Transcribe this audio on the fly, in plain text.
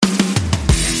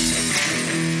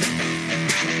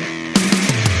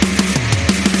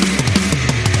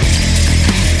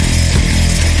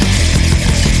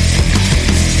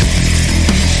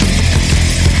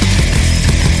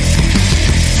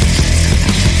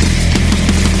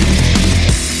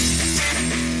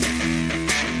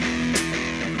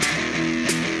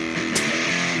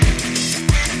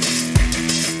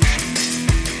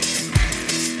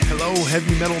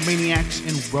Metal Maniacs,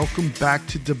 and welcome back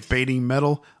to Debating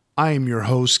Metal. I am your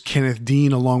host, Kenneth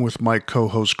Dean, along with my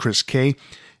co-host, Chris K.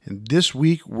 And this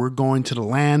week, we're going to the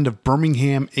land of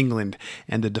Birmingham, England,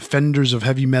 and the defenders of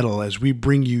heavy metal as we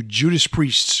bring you Judas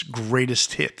Priest's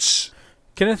greatest hits.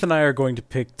 Kenneth and I are going to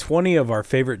pick 20 of our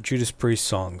favorite Judas Priest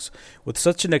songs. With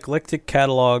such an eclectic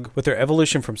catalog, with their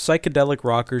evolution from psychedelic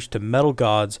rockers to metal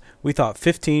gods, we thought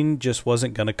 15 just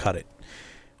wasn't going to cut it.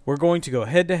 We're going to go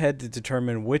head-to-head to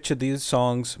determine which of these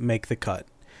songs make the cut.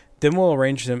 Then we'll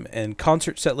arrange them in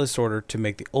concert setlist order to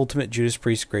make the ultimate Judas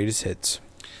Priest greatest hits.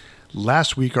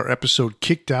 Last week, our episode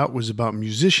Kicked Out was about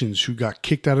musicians who got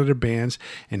kicked out of their bands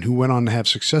and who went on to have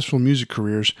successful music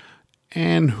careers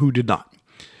and who did not.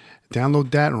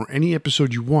 Download that or any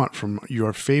episode you want from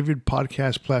your favorite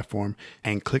podcast platform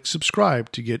and click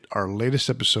subscribe to get our latest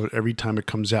episode every time it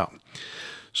comes out.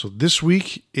 So this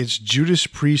week, it's Judas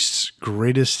Priest's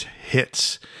greatest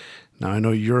hits. Now, I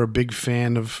know you're a big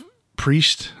fan of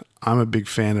Priest. I'm a big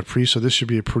fan of Priest, so this should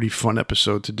be a pretty fun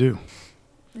episode to do.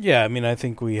 Yeah, I mean, I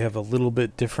think we have a little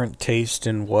bit different taste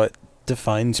in what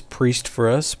defines Priest for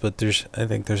us, but I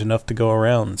think there's enough to go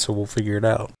around, so we'll figure it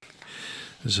out.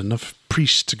 There's enough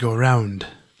Priests to go around.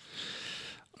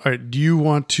 All right, do you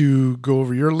want to go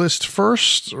over your list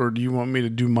first, or do you want me to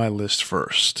do my list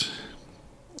first?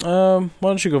 Why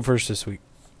don't you go first this week?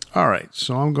 All right,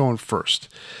 so I'm going first.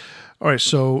 All right,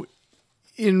 so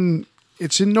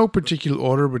it's in no particular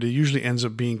order, but it usually ends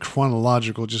up being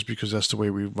chronological just because that's the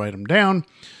way we write them down.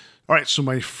 All right, so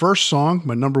my first song,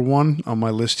 my number one on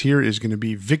my list here, is going to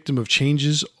be Victim of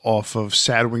Changes off of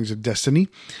Sad Wings of Destiny,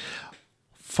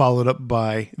 followed up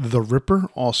by The Ripper,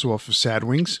 also off of Sad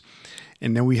Wings.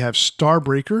 And then we have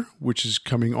Starbreaker, which is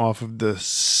coming off of the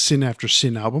Sin After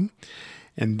Sin album.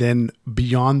 And then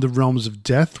Beyond the Realms of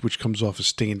Death, which comes off of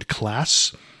Stained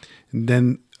Class. And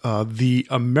then the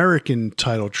American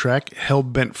title track,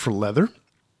 Hellbent for Leather.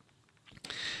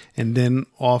 And then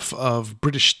off of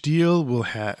British Steel, we'll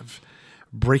have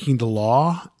Breaking the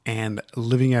Law and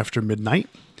Living After Midnight.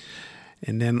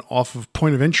 And then off of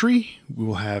Point of Entry, we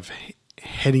will have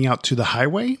Heading Out to the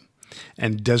Highway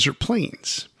and Desert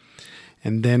Plains.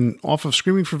 And then off of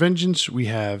Screaming for Vengeance, we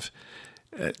have,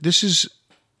 this is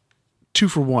 2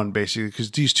 for 1, basically,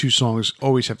 because these two songs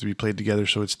always have to be played together.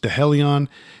 So it's The Hellion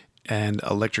and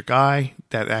Electric Eye.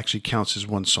 That actually counts as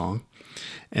one song.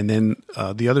 And then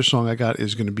the other song I got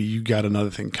is going to be You Got Another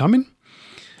Thing Coming.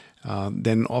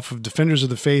 Then off of Defenders of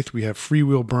the Faith, we have Free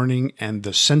Will Burning and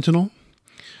The Sentinel.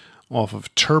 Off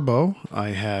of Turbo, I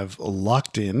have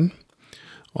Locked In.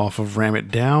 Off of Ram It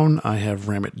Down, I have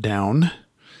Ram It Down.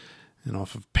 And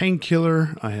off of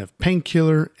Painkiller, I have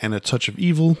Painkiller and A Touch of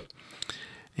Evil.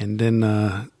 And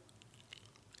then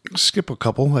skip a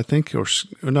couple, I think, or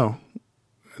no,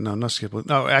 not skip.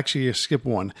 No, actually, skip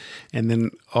one. And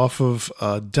then off of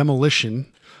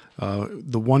Demolition,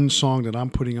 the one song that I'm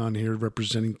putting on here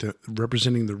representing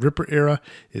the Ripper era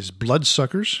is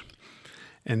Bloodsuckers.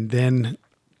 And then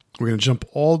we're going to jump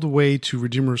all the way to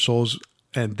Redeemer of Souls.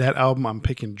 And that album, I'm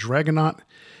picking Dragonaut.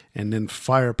 And then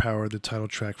Firepower, the title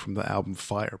track from the album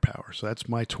Firepower. So that's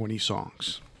my 20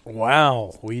 songs.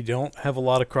 Wow, we don't have a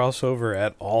lot of crossover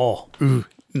at all. Ooh,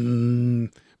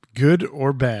 good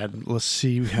or bad? Let's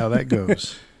see how that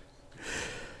goes.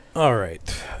 All right.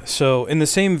 So in the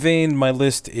same vein, my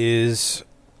list is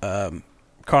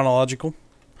chronological.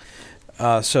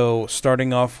 So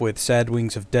starting off with Sad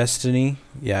Wings of Destiny.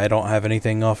 Yeah, I don't have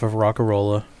anything off of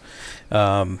Rockarola.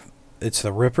 It's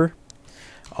The Ripper.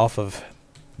 Off of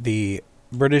the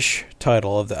British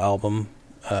title of the album,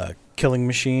 Killing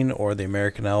Machine, or the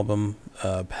American album,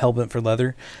 Hellbent for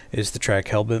Leather, is the track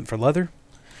Hellbent for Leather.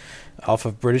 Off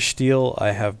of British Steel,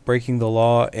 I have Breaking the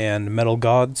Law and Metal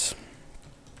Gods.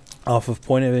 Off of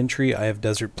Point of Entry, I have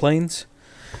Desert Plains.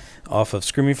 Off of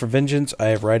Screaming for Vengeance, I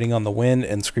have Riding on the Wind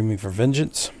and Screaming for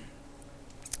Vengeance.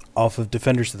 Off of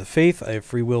Defenders of the Faith, I have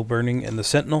Free Will Burning and The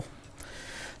Sentinel.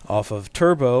 Off of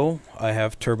Turbo, I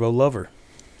have Turbo Lover.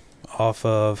 Off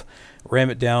of Ram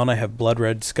It Down, I have Blood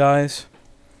Red Skies.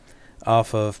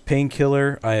 Off of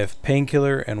Painkiller, I have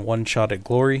Painkiller and One Shot at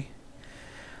Glory.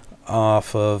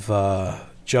 Off of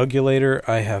Jugulator,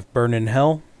 I have Burn in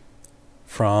Hell.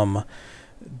 From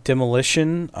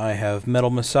Demolition, I have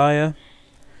Metal Messiah.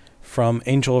 From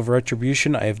Angel of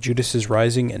Retribution, I have Judas is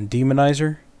Rising and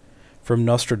Demonizer. From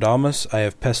Nostradamus, I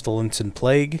have Pestilence and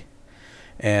Plague.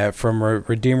 From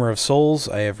Redeemer of Souls,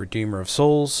 I have Redeemer of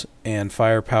Souls. And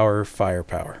Firepower,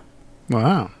 Firepower.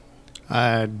 Wow.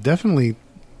 I definitely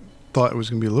thought it was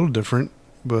going to be a little different,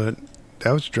 but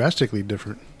that was drastically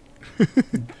different.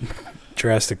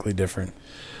 Drastically different.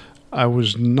 I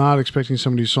was not expecting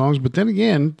some of these songs, but then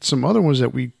again, some other ones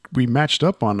that we we matched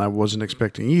up on, I wasn't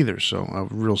expecting either. So I'm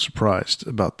real surprised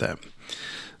about that.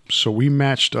 So we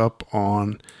matched up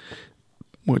on,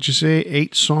 what'd you say,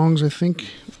 8 songs, I think?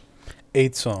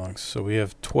 8 songs. So we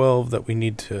have 12 that we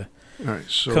need to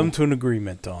come to an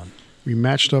agreement on. We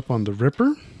matched up on The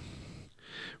Ripper.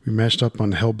 We matched up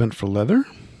on Hellbent for Leather.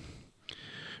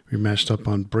 We matched up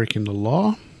on Breaking the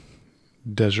Law,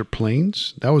 Desert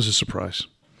Plains. That was a surprise.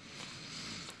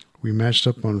 We matched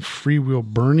up on Free Will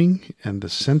Burning and The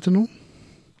Sentinel.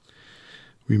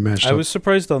 I was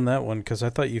surprised on that one because I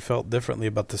thought you felt differently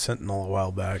about The Sentinel a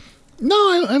while back. No,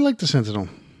 I like The Sentinel.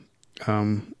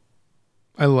 And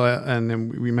then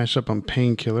we matched up on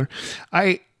Painkiller.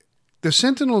 The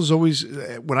Sentinel is always,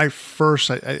 when I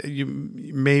first,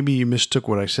 maybe you mistook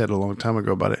what I said a long time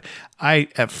ago about it.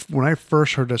 When I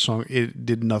first heard that song, it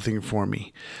did nothing for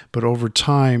me. But over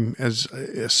time, as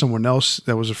someone else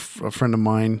that was a friend of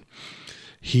mine,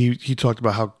 he talked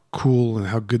about how cool and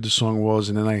how good the song was.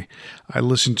 And then I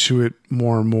listened to it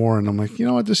more and more, and I'm like, you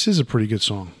know what, this is a pretty good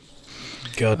song.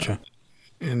 Gotcha.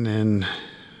 And then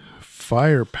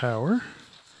Firepower.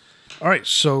 All right,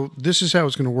 so this is how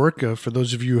it's going to work. For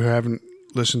those of you who haven't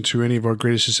listened to any of our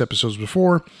Greatest Hits episodes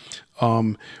before,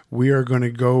 we are going to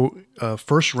go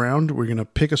first round. We're going to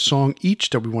pick a song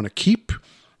each that we want to keep.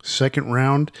 Second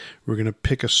round, we're going to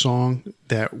pick a song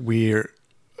that we're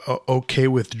okay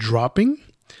with dropping.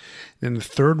 Then the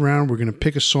third round, we're going to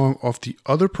pick a song off the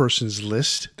other person's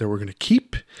list that we're going to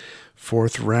keep.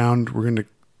 Fourth round, we're going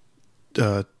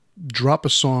to drop a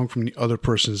song from the other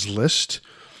person's list.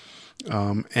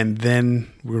 And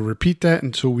then we'll repeat that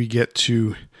until we get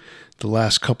to the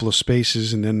last couple of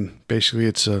spaces, and then basically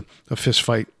it's a fist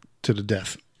fight to the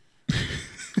death.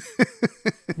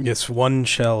 Yes, one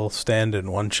shall stand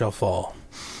and one shall fall.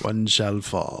 One shall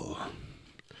fall.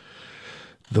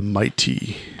 The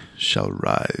mighty shall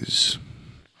rise.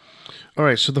 All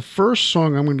right, so the first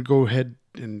song I'm going to go ahead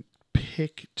and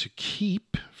pick to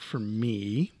keep for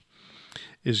me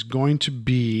is going to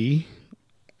be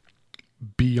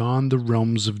Beyond the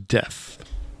Realms of Death.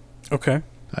 Okay.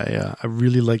 I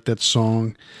really like that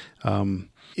song.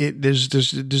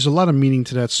 There's a lot of meaning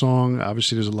to that song.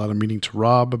 Obviously, there's a lot of meaning to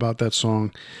Rob about that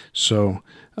song. So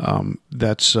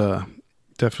that's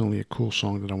definitely a cool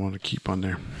song that I want to keep on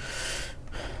there.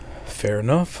 Fair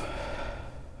enough.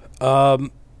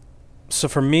 So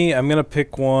for me, I'm going to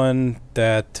pick one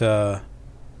that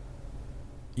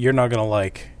you're not going to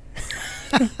like.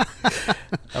 I'm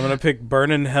going to pick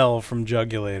Burn in Hell from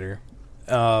Jugulator.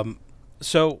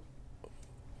 So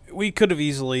we could have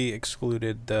easily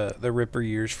excluded the Ripper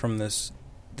years from this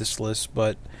list,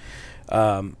 but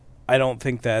I don't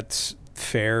think that's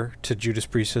fair to Judas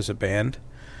Priest as a band.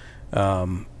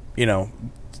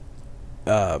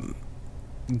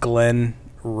 Glenn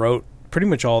wrote pretty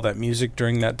much all that music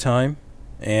during that time,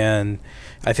 and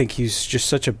I think he's just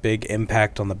such a big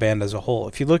impact on the band as a whole.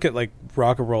 If you look at like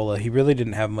Rock-A-Rolla, he really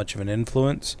didn't have much of an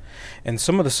influence, and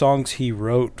some of the songs he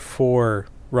wrote for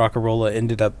Rock-A-Rolla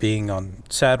ended up being on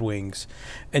Sad Wings,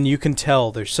 and you can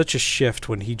tell there's such a shift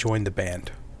when he joined the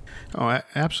band. Oh,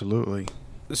 absolutely.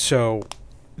 So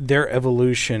their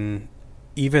evolution,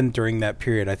 even during that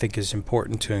period, I think is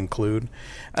important to include.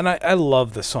 And I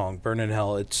love the song Burn in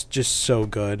Hell. It's just so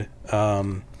good.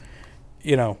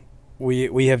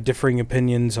 We have differing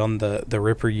opinions on the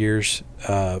Ripper years,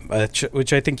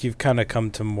 which I think you've kind of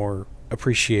come to more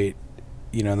appreciate,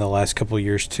 in the last couple of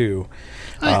years too.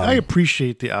 I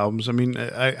appreciate the albums. I mean,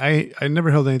 I never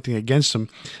held anything against them.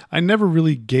 I never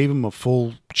really gave them a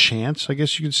full chance, I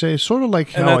guess you could say. Sort of like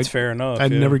how that's fair enough. I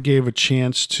never gave a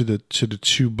chance to the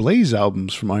two Blaze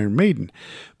albums from Iron Maiden.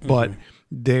 But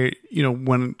they,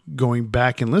 when going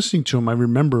back and listening to them, I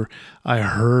remember I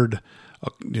heard,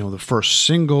 the first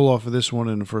single off of this one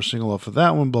and the first single off of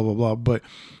that one, blah, blah, blah. But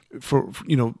for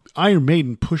Iron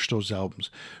Maiden pushed those albums.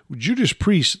 Judas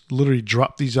Priest literally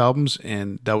dropped these albums,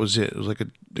 and that was it. It was like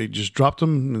they just dropped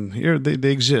them, and here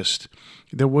they exist.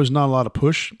 There was not a lot of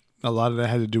push. A lot of that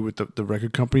had to do with the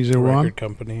record companies they were on. Record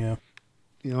company,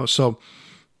 yeah. So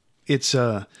it's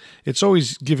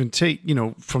always give and take,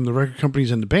 from the record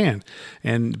companies and the band.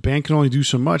 And the band can only do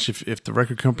so much if the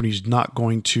record company's not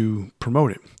going to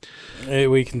promote it. Hey,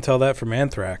 we can tell that from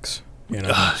Anthrax.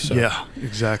 Yeah,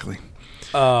 exactly.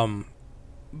 But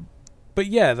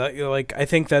yeah, I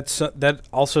think that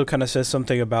also kind of says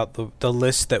something about the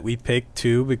list that we picked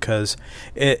too, because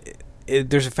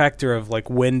there's a factor of like,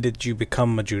 when did you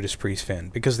become a Judas Priest fan?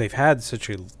 Because they've had such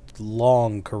a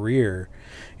long career.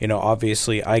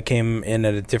 Obviously I came in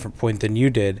at a different point than you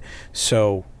did,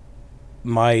 so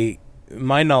my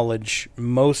knowledge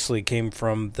mostly came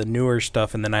from the newer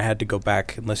stuff, and then I had to go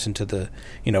back and listen to the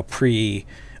pre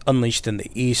Unleashed in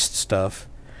the East stuff,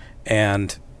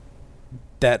 and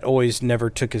that always never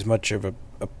took as much of a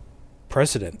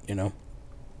precedent, you know.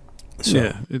 So.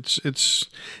 Yeah, it's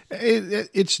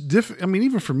I mean,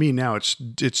 even for me now, it's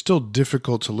still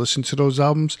difficult to listen to those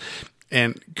albums,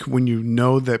 and when you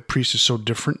know that Priest is so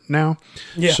different now,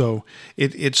 so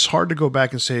it's hard to go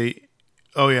back and say,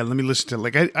 oh yeah, let me listen to it.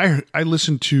 Like I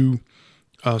listened to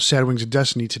Sad Wings of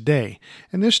Destiny today,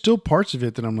 and there's still parts of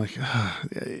it that I'm like,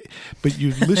 but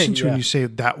you listen to it and you say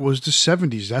that was the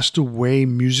 70s. That's the way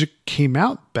music came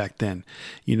out back then.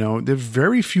 You know, there's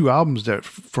very few albums that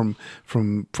from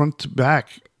front to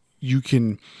back you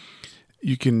can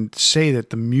say that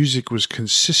the music was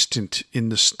consistent in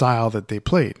the style that they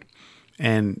played.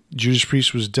 And Judas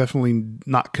Priest was definitely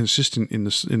not consistent in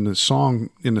the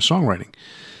songwriting.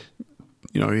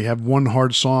 You know, you have one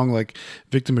hard song like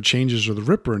Victim of Changes or The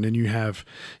Ripper, and then you have,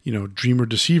 you know, Dreamer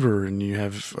Deceiver, and you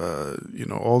have, you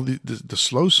know, all the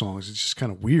slow songs. It's just kind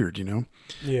of weird, you know?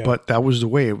 Yeah. But that was the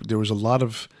way. There was a lot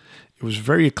of, it was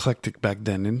very eclectic back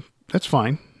then, and that's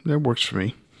fine. That works for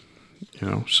me, you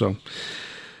know? So,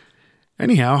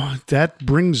 anyhow, that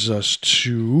brings us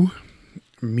to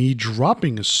me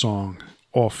dropping a song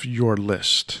off your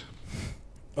list.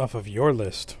 Off of your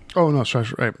list. Oh, no, sorry.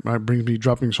 Right. It brings me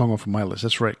dropping a song off of my list.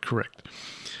 That's right. Correct.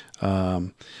 All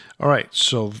right.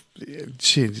 So,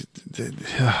 see,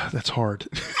 that's hard.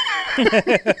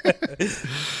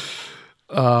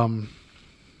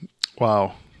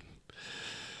 Wow.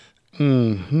 I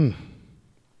mean,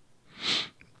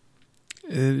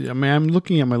 I'm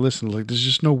looking at my list and like, there's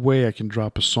just no way I can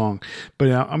drop a song. But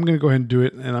I'm going to go ahead and do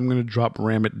it, and I'm going to drop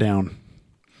Ram It Down.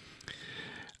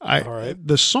 All right.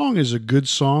 The song is a good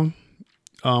song.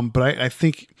 But I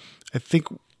think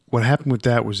what happened with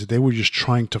that was that they were just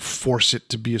trying to force it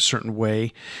to be a certain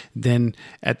way. Then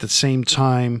at the same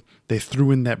time, they threw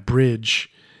in that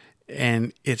bridge,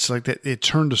 and it's like that. It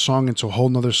turned the song into a whole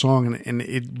nother song, and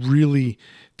it really,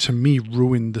 to me,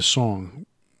 ruined the song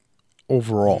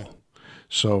overall.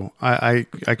 So I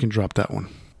can drop that one.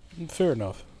 Fair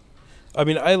enough. I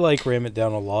mean, I like Ram It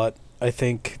Down a lot. I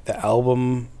think the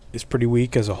album is pretty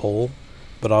weak as a whole.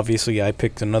 But obviously I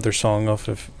picked another song off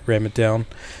of Ram It Down.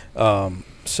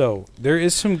 So there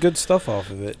is some good stuff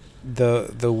off of it.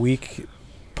 The weak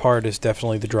part is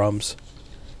definitely the drums.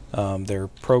 They're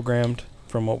programmed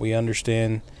from what we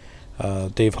understand.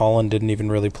 Dave Holland didn't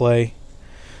even really play.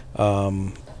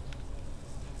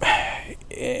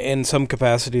 In some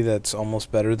capacity that's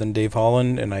almost better than Dave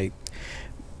Holland, and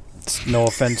it's no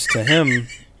offense to him,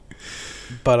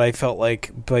 but I felt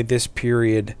like by this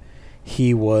period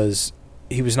he was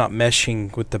not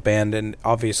meshing with the band, and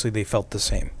obviously they felt the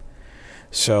same.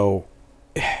 So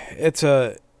that's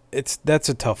a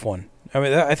tough one. I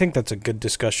mean, I think that's a good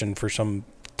discussion for some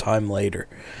time later.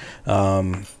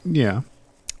 Yeah.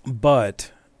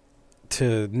 But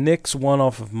to nix one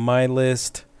off of my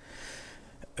list,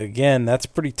 again, that's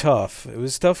pretty tough. It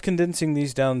was tough condensing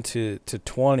these down to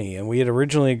 20, and we had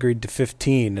originally agreed to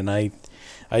 15, and I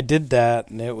did that,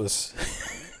 and it was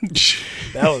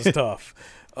that was tough.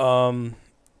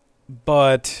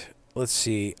 But let's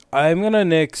see. I'm going to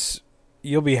nix,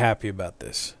 you'll be happy about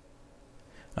this.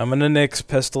 I'm going to nix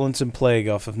Pestilence and Plague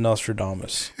off of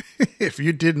Nostradamus. If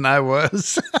you didn't, I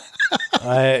was.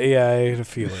 I had a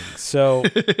feeling. So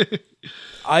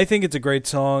I think it's a great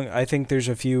song. I think there's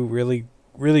a few really,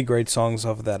 really great songs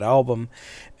off of that album.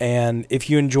 And if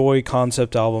you enjoy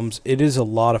concept albums, it is a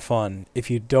lot of fun. If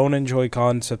you don't enjoy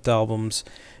concept albums,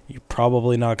 you're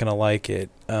probably not going to like it.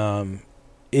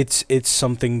 It's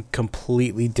something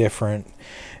completely different,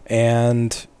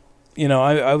 and you know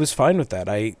I was fine with that.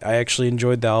 I actually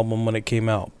enjoyed the album when it came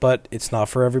out, but it's not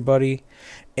for everybody,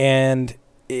 and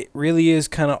it really is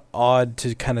kind of odd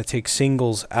to kind of take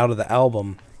singles out of the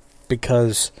album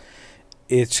because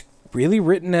it's really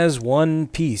written as one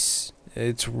piece.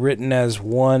 It's written as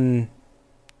one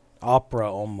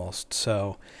opera almost.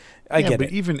 So I get it.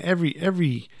 But even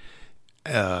every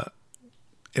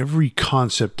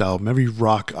concept album, every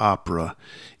rock opera,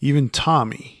 even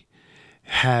Tommy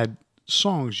had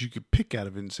songs you could pick out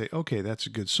of it and say, okay, that's a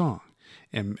good song,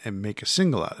 and make a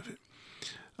single out of it.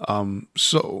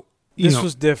 So this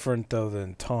was different though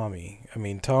than Tommy. I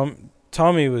mean,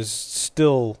 Tommy was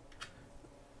still,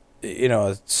 you know,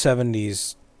 a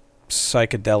 70s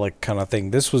psychedelic kind of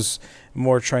thing. This was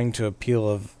more trying to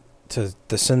appeal to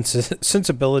the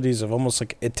sensibilities of almost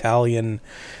like Italian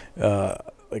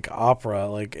like opera.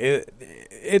 Like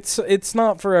it's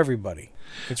not for everybody.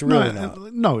 It's really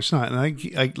not. No, it's not. And I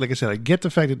like I said, I get the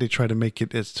fact that they try to make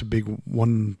it as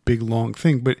one big long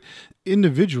thing, but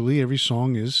individually every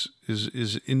song is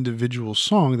is individual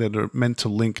song that are meant to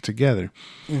link together.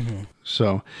 Mm-hmm.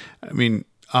 So, I mean,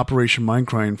 Operation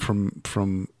Mindcrime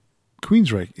from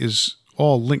Queensryche is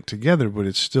all linked together, but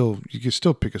it's still, you can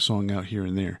still pick a song out here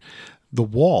and there. The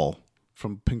Wall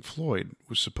from Pink Floyd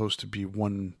was supposed to be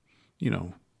one,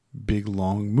 big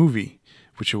long movie,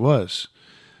 which it was,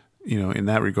 in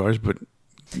that regards, but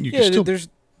you can still...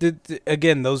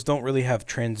 Again, those don't really have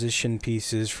transition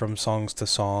pieces from songs to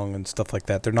song and stuff like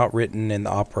that. They're not written in the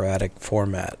operatic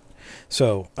format.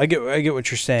 So I get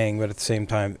what you're saying, but at the same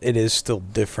time, it is still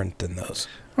different than those.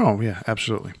 Oh, yeah,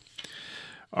 absolutely.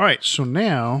 All right, so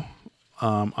now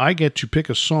I get to pick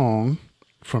a song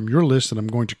from your list that I'm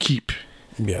going to keep.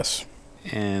 Yes.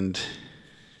 And,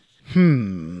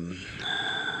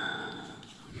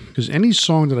 because any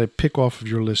song that I pick off of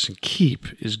your list and keep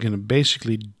is going to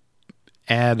basically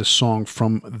add a song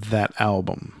from that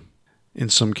album in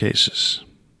some cases.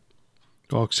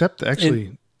 Well, except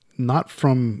actually not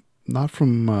from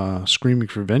Screaming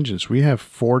for Vengeance. We have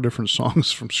 4 different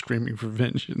songs from Screaming for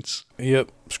Vengeance. Yep.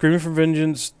 Screaming for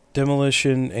Vengeance,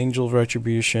 Demolition, Angel of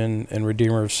Retribution, and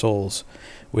Redeemer of Souls.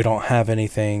 We don't have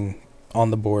anything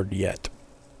on the board yet.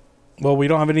 Well, we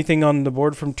don't have anything on the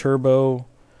board from Turbo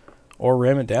or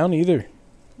Ram It Down either.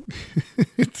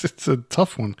 It's a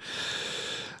tough one.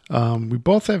 We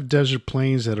both have Desert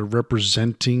Plains that are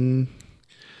representing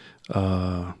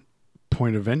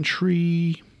point of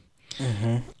entry.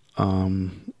 Mm-hmm.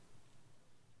 I'm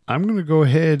going to go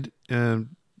ahead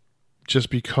and, just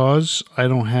because I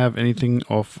don't have anything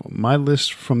off my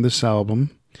list from this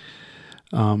album,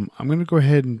 I'm going to go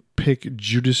ahead and pick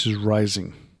Judas is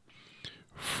Rising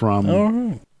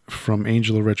from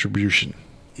Angel of Retribution.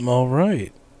 All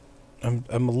right. I'm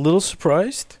a little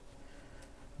surprised,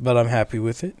 but I'm happy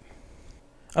with it.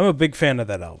 I'm a big fan of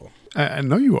that album. I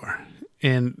know you are.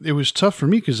 And it was tough for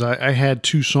me because I had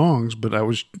 2 songs, but I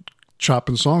was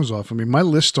chopping songs off. I mean, my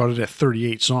list started at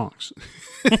 38 songs.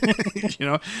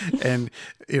 And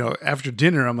after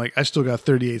dinner, I'm like, I still got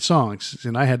 38 songs.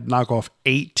 And I had to knock off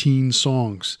 18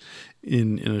 songs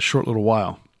in a short little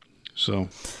while. So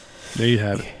there you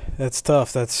have it. That's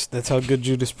tough. That's how good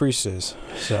Judas Priest is.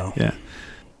 So yeah.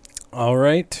 All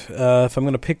right. If I'm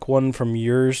going to pick one from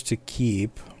yours to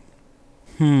keep,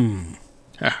 that's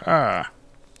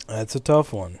a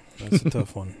tough one. That's a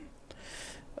tough one.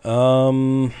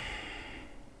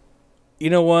 You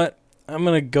know what? I'm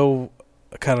going to go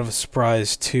kind of a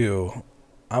surprise too.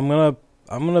 I'm going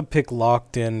to pick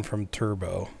Locked In from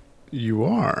Turbo. You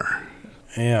are.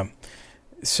 Yeah.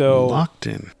 So Locked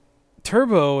In.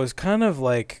 Turbo is kind of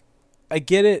like, I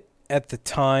get it at the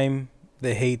time,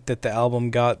 the hate that the album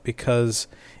got because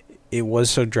it was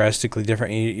so drastically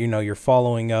different. You're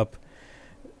following up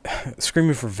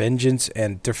Screaming for Vengeance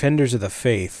and Defenders of the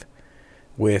Faith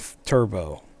with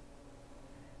Turbo.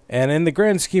 And in the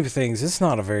grand scheme of things, it's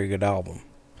not a very good album.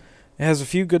 It has a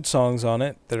few good songs on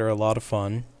it that are a lot of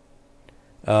fun.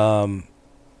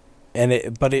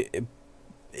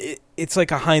 It's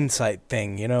like a hindsight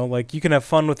thing, like you can have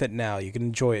fun with it now, you can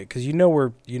enjoy it because you know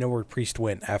where Priest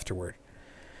went afterward.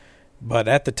 But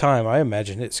at the time, I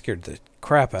imagine it scared the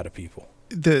crap out of people.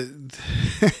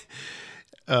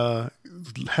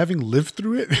 Having lived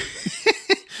through it,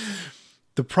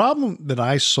 the problem that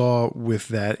I saw with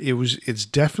that, it's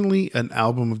definitely an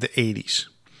album of the 80s.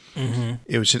 Mm-hmm.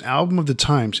 It was an album of the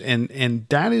times, and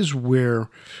that is where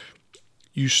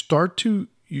you start to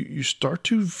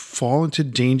fall into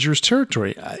dangerous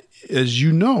territory. As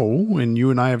you know, and you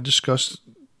and I have discussed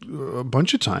a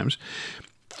bunch of times,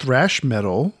 thrash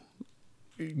metal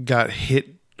got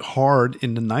hit hard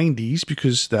in the 90s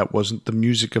because that wasn't the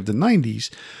music of the 90s.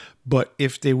 But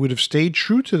if they would have stayed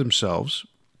true to themselves,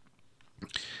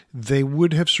 they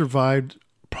would have survived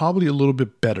probably a little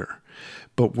bit better.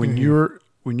 But when you're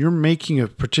making a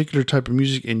particular type of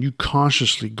music and you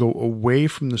consciously go away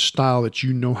from the style that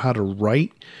you know how to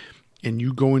write and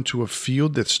you go into a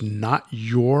field that's not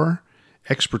your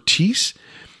expertise,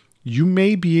 you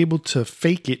may be able to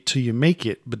fake it till you make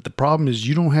it, but the problem is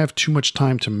you don't have too much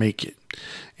time to make it.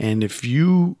 And if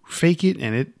you fake it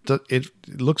and it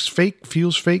looks fake,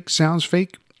 feels fake, sounds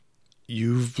fake,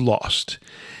 you've lost.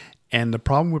 And the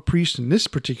problem with Priest in this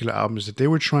particular album is that they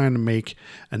were trying to make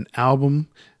an album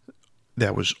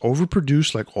that was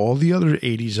overproduced like all the other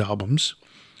 80s albums,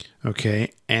 okay?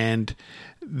 And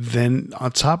then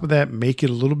on top of that, make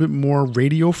it a little bit more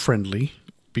radio friendly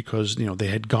because, they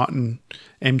had gotten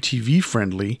MTV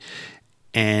friendly.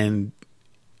 And,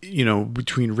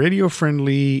 between radio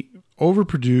friendly,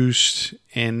 overproduced,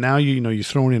 and now, you're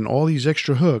throwing in all these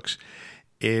extra hooks,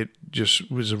 it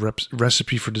just was a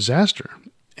recipe for disaster.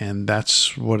 And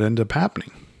that's what ended up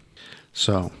happening.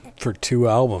 So For 2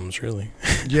 albums, really.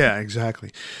 Yeah,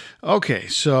 exactly. Okay,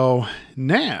 so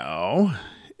now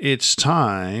it's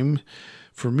time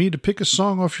for me to pick a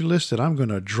song off your list that I'm going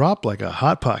to drop like a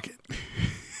hot pocket.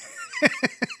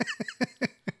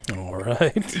 All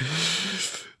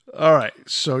right. All right,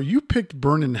 so you picked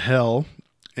Burn in Hell,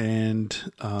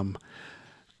 and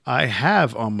I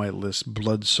have on my list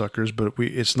Bloodsuckers, but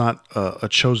it's not a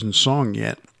chosen song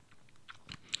yet.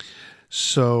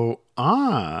 So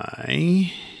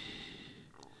I'm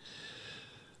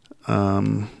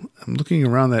looking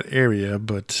around that area,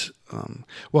 but I'm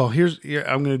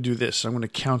going to do this. I'm going to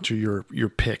counter your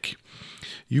pick.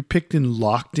 You picked in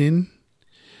Locked In,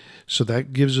 so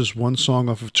that gives us one song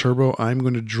off of Turbo. I'm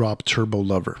going to drop Turbo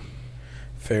Lover.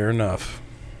 Fair enough.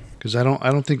 Because I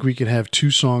don't think we can have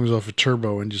 2 songs off of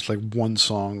Turbo and just like one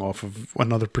song off of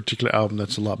another particular album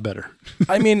that's a lot better.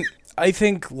 I mean, I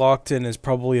think Locked In is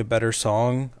probably a better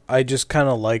song. I just kind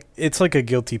of like, it's like a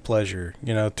guilty pleasure.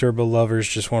 You know, Turbo Lover is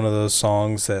just one of those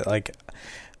songs that, like,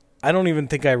 I don't even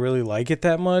think I really like it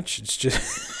that much. It's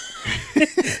just,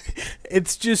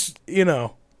 it's just, you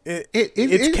know,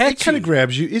 it's catchy. It kind of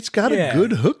grabs you. It's got a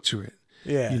good hook to it.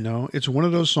 Yeah. You know, it's one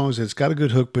of those songs that's got a good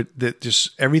hook, but that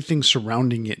just everything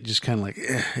surrounding it just kind of like,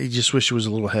 you just wish it was a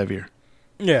little heavier.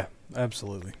 Yeah,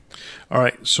 absolutely. All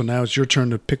right, so now it's your turn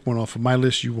to pick one off of my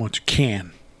list you want to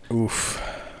can. Oof.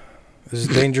 This is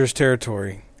dangerous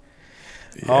territory.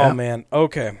 Yeah. Oh, man.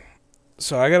 Okay.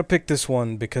 So I got to pick this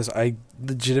one because I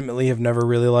legitimately have never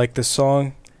really liked this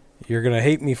song. You're going to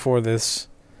hate me for this,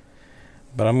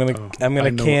 but I'm going to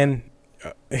can.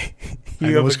 I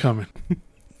know what's coming.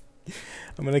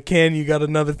 I'm going to can You Got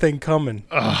Another Thing Coming.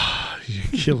 Oh,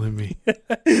 you're killing me.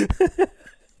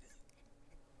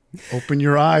 Open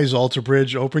your eyes, Alter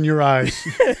Bridge. Open your eyes.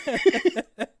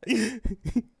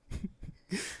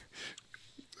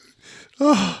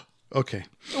 Oh, okay.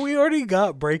 We already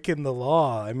got Breaking the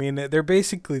Law. I mean, they're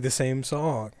basically the same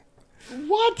song.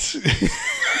 What?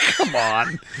 Come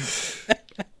on.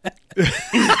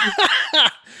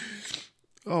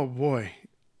 Oh, boy.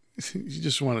 You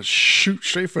just want to shoot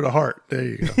straight for the heart. There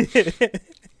you go.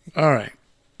 All right.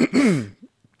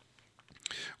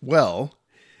 Well,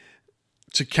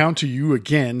 to counter you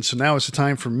again, so now it's the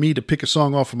time for me to pick a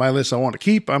song off of my list I want to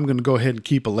keep. I'm going to go ahead and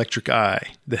keep Electric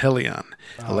Eye, the Hellion,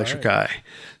 Electric Eye.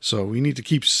 So we need to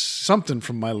keep something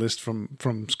from my list from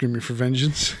Screaming for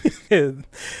Vengeance.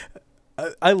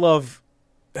 I love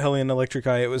Hellion Electric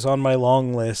Eye. It was on my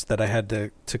long list that I had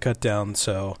to cut down,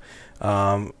 so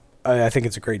I think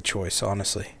it's a great choice,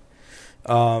 honestly.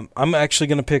 I'm actually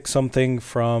going to pick something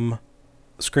from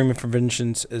Screaming for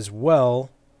Vengeance as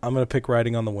well. I'm going to pick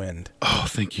Riding on the Wind. Oh,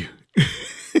 thank you.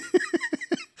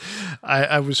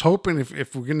 I was hoping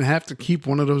if we're going to have to keep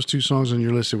one of those 2 songs on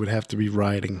your list, it would have to be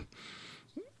Riding.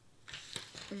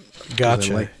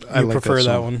 Gotcha. I prefer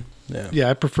that one? Yeah,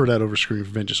 I prefer that over Screaming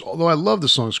for Vengeance, although I love the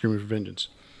song Screaming for Vengeance.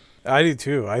 I do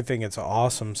too. I think it's an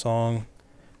awesome song.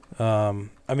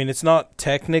 I mean, it's not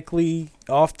technically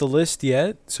off the list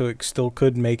yet, so it still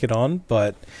could make it on,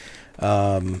 but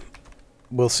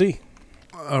we'll see.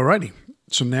 Alrighty.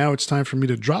 So now it's time for me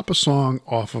to drop a song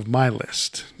off of my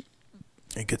list.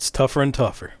 It gets tougher and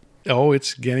tougher. Oh,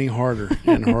 it's getting harder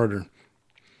and harder.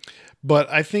 But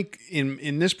I think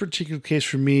in this particular case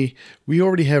for me, we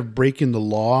already have Breaking the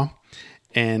Law,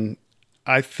 and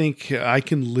I think I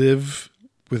can live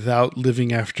without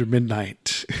Living After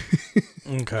Midnight.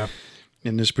 Okay.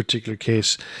 In this particular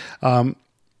case,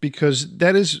 because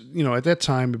that is, you know, at that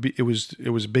time it was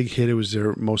a big hit. It was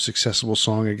their most accessible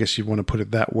song, I guess you want to put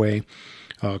it that way,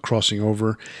 crossing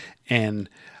over. And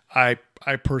I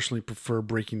personally prefer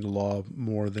Breaking the Law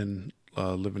more than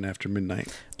Living After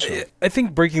Midnight. So. I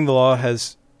think Breaking the Law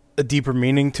has a deeper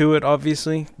meaning to it,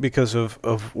 obviously, because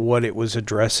of what it was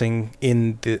addressing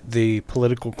in the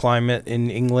political climate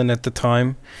in England at the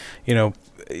time. You know,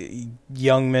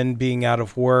 young men being out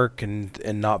of work and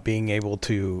not being able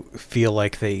to feel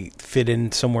like they fit in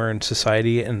somewhere in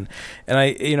society, and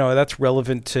I, you know, that's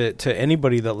relevant to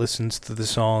anybody that listens to the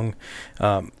song,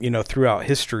 you know, throughout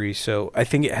history. So I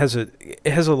think it has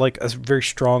a like a very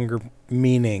stronger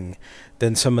meaning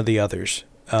than some of the others.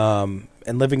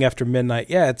 And Living After Midnight,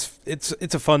 yeah,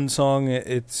 it's a fun song.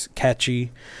 It's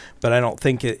catchy, but I don't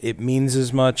think it means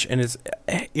as much. And it's,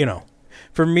 you know,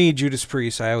 for me, Judas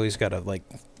Priest, I always gotta like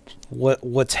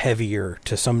what's heavier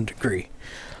to some degree.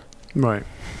 Right.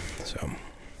 So.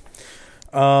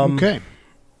 Okay.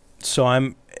 So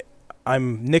I'm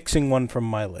nixing one from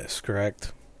my list,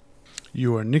 correct?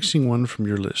 You are nixing one from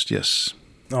your list, yes.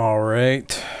 All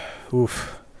right.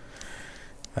 Oof.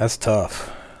 That's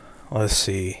tough. Let's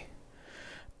see.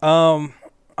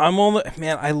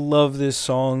 I love this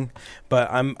song, but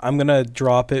I'm gonna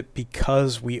drop it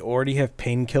because we already have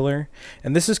Painkiller,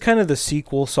 and this is kind of the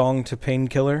sequel song to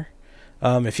Painkiller.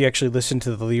 If you actually listen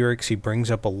to the lyrics, he brings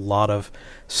up a lot of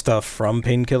stuff from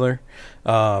Painkiller.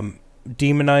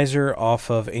 Demonizer off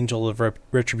of Angel of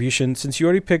Retribution. Since you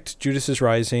already picked Judas is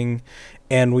Rising,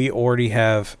 and we already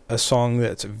have a song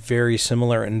that's very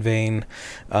similar in vein,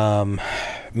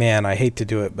 man, I hate to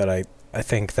do it, but I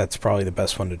think that's probably the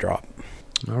best one to drop.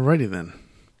 Alrighty then.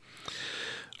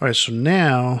 All right, so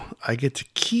now I get to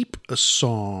keep a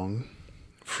song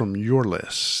from your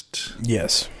list.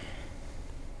 Yes.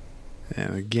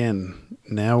 And again,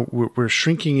 now we're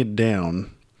shrinking it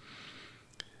down.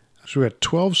 So we got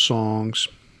 12 songs,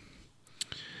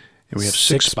 and we have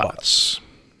 6 spots.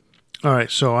 All right,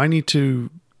 so I need to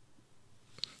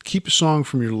keep a song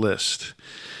from your list.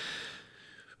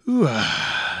 Ooh,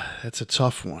 that's a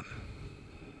tough one.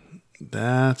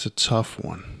 That's a tough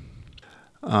one.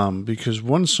 Because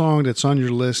one song that's on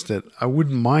your list that I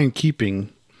wouldn't mind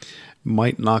keeping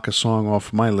might knock a song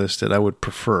off my list that I would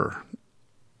prefer.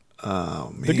 Oh,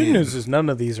 man. The good news is none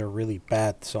of these are really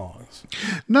bad songs.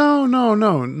 No.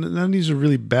 None of these are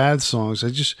really bad songs. I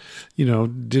just,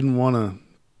 didn't want to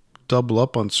double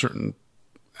up on certain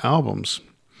albums.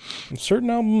 Certain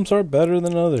albums are better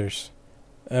than others.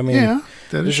 I mean, yeah,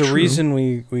 that is there's true. a reason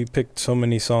we picked so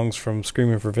many songs from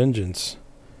Screaming for Vengeance.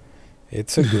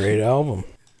 It's a great album.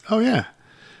 Oh, yeah.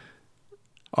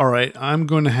 All right, I'm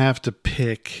going to have to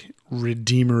pick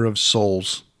Redeemer of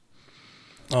Souls.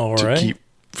 All to right. keep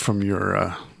from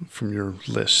your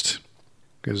list,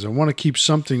 because I want to keep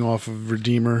something off of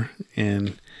Redeemer,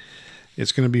 and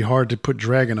it's going to be hard to put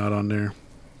Dragonaut on there.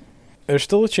 There's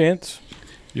still a chance.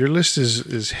 Your list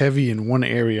is heavy in one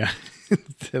area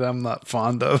that I'm not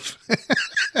fond of.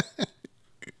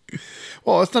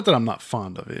 Well, it's not that I'm not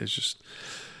fond of it. It's just.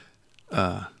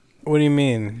 What do you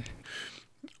mean?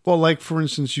 Well, like for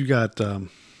instance, you got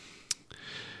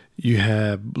you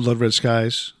have Blood Red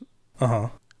Skies.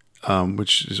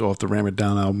 Which is off the Ram It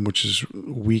Down album, which is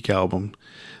a weak album.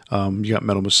 You got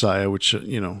Metal Messiah, which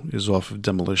is off of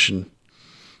Demolition,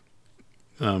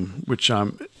 which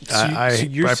So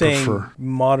you're I saying prefer.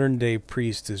 Modern Day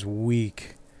Priest is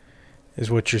weak, is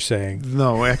what you're saying?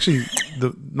 No, actually,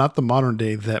 not the modern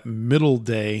day. That middle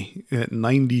day, that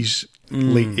 90s,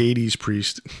 late 80s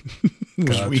Priest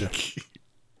was Gotcha. weak.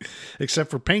 Except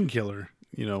for Painkiller,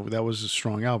 that was a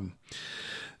strong album.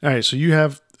 All right, so you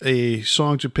have a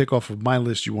song to pick off of my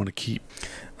list you want to keep.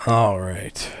 All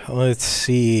right. Let's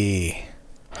see.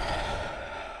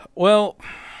 Well,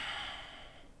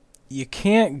 you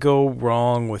can't go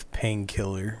wrong with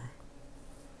Painkiller.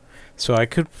 So I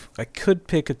could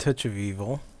pick A Touch of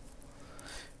Evil.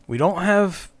 We don't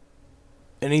have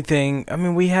anything. I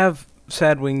mean, we have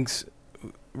Sad Wings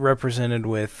represented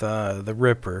with The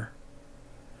Ripper.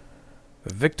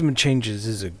 But Victim of Changes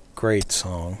is a great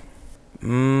song.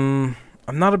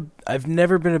 I've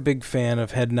never been a big fan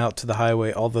of Heading Out to the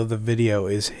Highway, although the video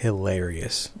is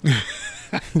hilarious.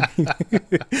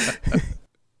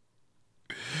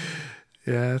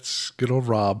 Yeah, it's good old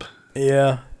Rob.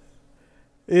 Yeah.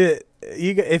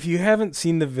 If you haven't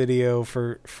seen the video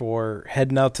for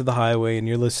Heading Out to the Highway and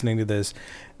you're listening to this,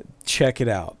 check it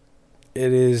out.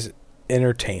 It is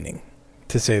entertaining,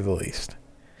 to say the least.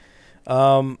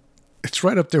 It's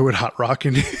right up there with Hot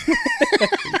Rockin'.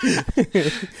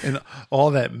 And all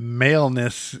that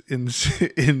maleness in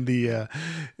the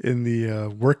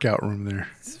workout room there.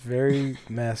 It's very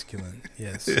masculine,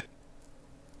 yes.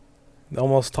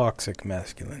 Almost toxic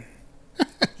masculine.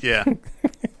 Yeah.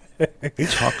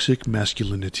 Toxic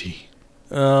masculinity.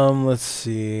 Let's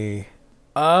see.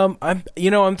 I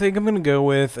think I'm gonna go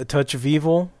with A Touch of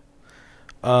Evil.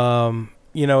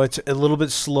 It's a little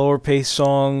bit slower paced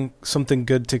song, something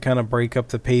good to kind of break up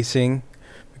the pacing,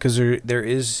 because there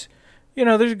is,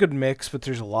 there's a good mix, but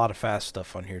there's a lot of fast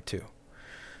stuff on here too.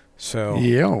 So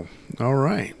yeah, all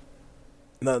right.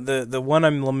 The one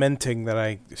I'm lamenting that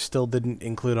I still didn't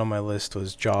include on my list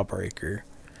was Jawbreaker.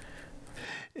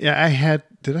 Yeah,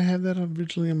 did I have that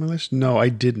originally on my list? No, I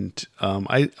didn't.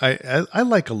 I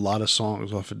like a lot of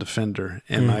songs off of Defender,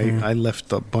 and I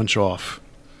left a bunch off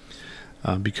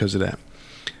because of that.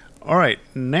 All right,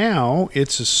 now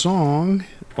it's a song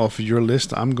off of your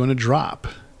list I'm going to drop.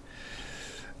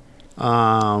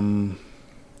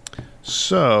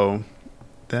 So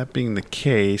that being the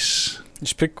case,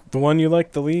 just pick the one you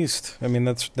like the least. I mean,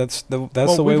 that's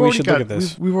the way we should look at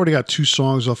this. We've already got 2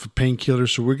 songs off of Painkiller,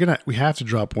 so we have to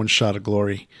drop One Shot of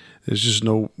Glory. There's just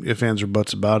no ifs, ands, or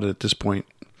buts about it at this point.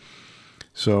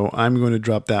 So I'm going to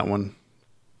drop that one.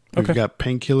 We've got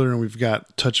Painkiller and we've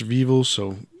got Touch of Evil,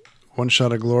 so One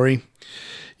Shot of Glory.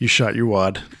 You shot your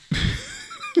wad.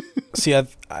 See,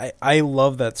 I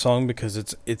love that song because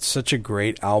it's such a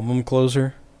great album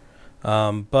closer.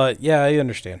 But yeah, I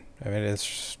understand. I mean,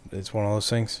 it's one of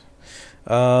those things.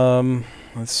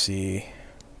 Let's see.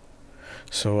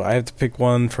 So I have to pick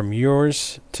one from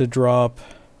yours to drop.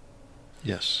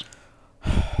 Yes.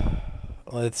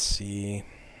 Let's see.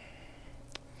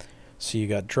 So you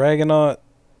got Dragonaut,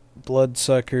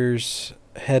 Bloodsuckers,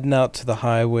 Heading Out to the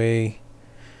Highway,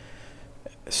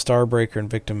 Starbreaker, and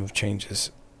Victim of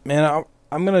Changes. Man,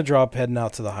 I'm going to drop Heading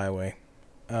Out to the Highway.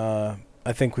 I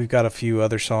think we've got a few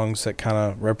other songs that kind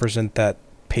of represent that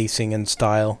pacing and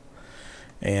style.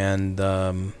 And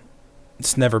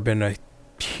it's never been a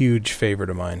huge favorite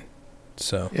of mine.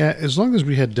 So yeah, as long as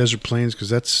we had Desert Plains, because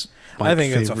that's my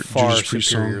favorite that's a far Judas Priest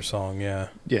superior song. Yeah.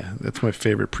 Yeah, that's my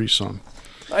favorite Priest song.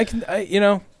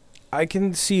 I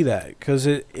can see that because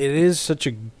it is such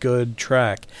a good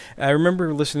track. I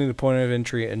remember listening to Point of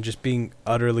Entry and just being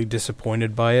utterly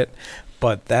disappointed by it,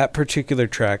 but that particular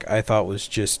track I thought was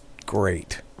just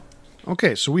great.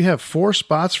 Okay, so we have 4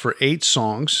 spots for 8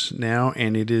 songs now,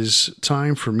 and it is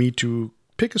time for me to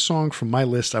pick a song from my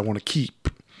list I want to keep.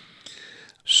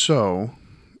 So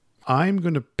I'm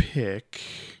going to pick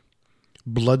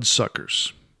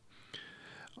Bloodsuckers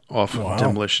off of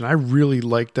Demolition. I really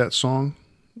like that song.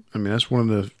 I mean, that's one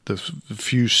of the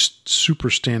few super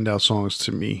standout songs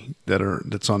to me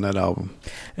that's on that album.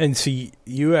 And see,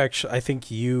 I think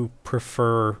you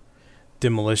prefer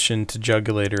Demolition to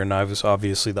Jugulator, and I was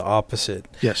obviously the opposite.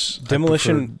 Yes,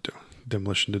 Demolition to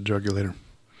Jugulator.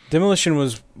 Demolition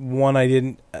was one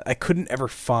I couldn't ever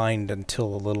find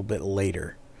until a little bit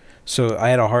later. So I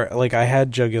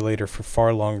had Jugulator for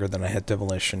far longer than I had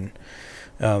Demolition.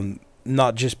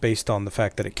 Not just based on the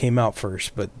fact that it came out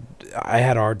first, but I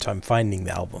had a hard time finding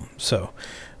the album. So,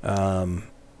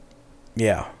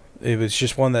 yeah, it was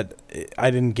just one that I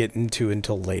didn't get into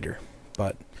until later.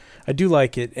 But I do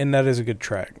like it, and that is a good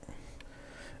track.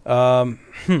 So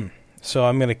I'm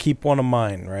going to keep one of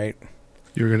mine, right?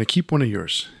 You're going to keep one of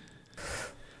yours.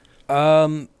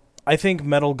 I think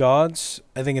Metal Gods,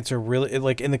 I think it's a really,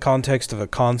 like, in the context of a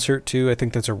concert, too, I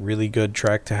think that's a really good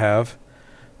track to have.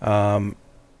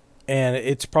 And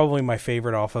it's probably my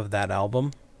favorite off of that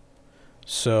album.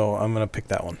 So I'm going to pick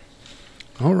that one.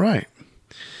 All right.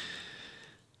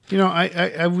 You know,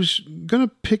 I was going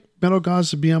to pick Metal Gods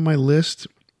to be on my list.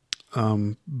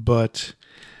 But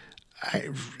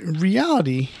in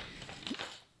reality,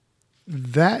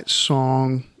 that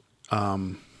song,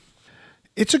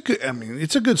 it's a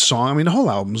good song. I mean, the whole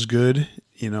album's good,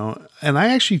 you know, and I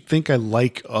actually think I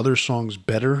like other songs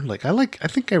better. Like I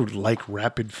think I would like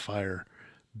Rapid Fire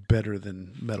better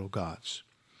than Metal Gods.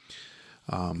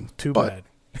 Too bad.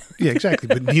 Yeah, exactly.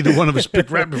 But neither one of us picked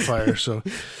Rapid Fire. So,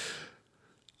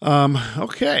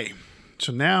 okay.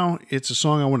 So now it's a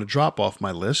song I want to drop off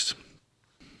my list.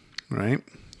 Right?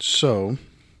 So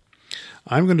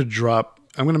I'm going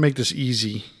to make this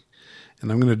easy,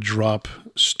 and I'm going to drop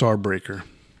Starbreaker.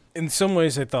 In some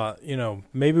ways, I thought, you know,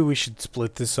 maybe we should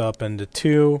split this up into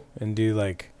 2 and do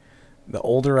like the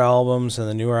older albums and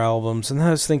the newer albums. And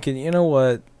I was thinking, you know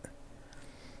what?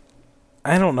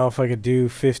 I don't know if I could do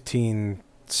 15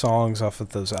 songs off of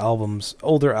those albums,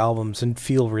 older albums, and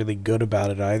feel really good about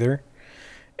it either.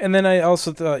 And then I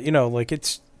also thought, you know, like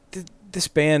this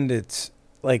band, it's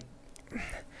like,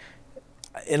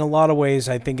 in a lot of ways,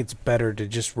 I think it's better to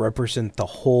just represent the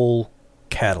whole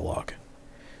catalog.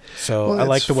 So I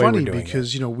like the way we're doing it.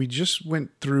 Because, you know, we just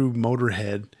went through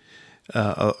Motorhead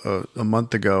a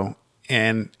month ago,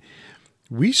 and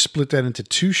we split that into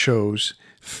 2 shows,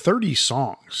 30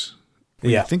 songs.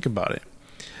 When you think about it.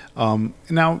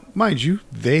 Now, mind you,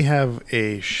 they have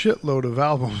a shitload of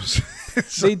albums.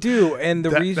 So they do, and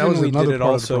the reason we did it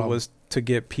also was to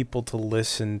get people to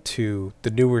listen to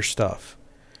the newer stuff.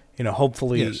 You know,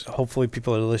 hopefully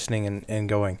people are listening and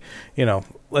going, you know,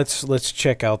 let's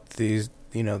check out these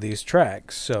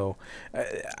tracks. So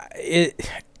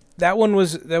that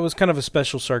was kind of a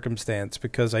special circumstance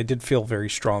because I did feel very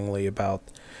strongly about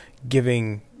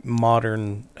giving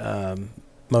modern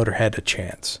Motorhead a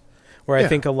chance. Where I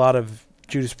think a lot of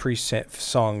Judas Priest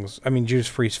Judas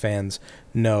Priest fans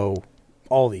know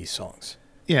all these songs.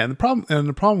 Yeah, and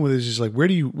the problem with it is like,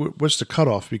 what's the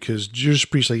cutoff? Because Judas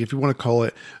Priest, like, if you want to call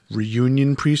it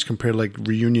Reunion Priest compared to like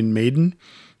Reunion Maiden,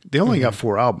 they only got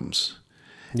 4 albums.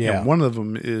 Yeah, and one of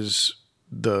them is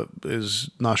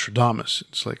Nostradamus.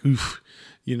 It's like, oof,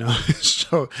 you know.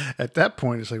 So at that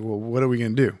point, it's like, well, what are we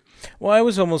gonna do? Well, I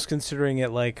was almost considering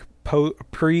it like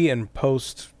pre and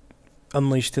post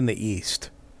Unleashed in the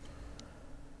East.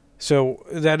 So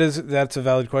that's a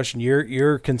valid question.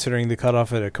 You're considering the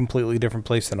cutoff at a completely different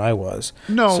place than I was.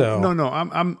 No.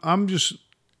 I'm just,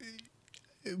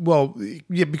 well,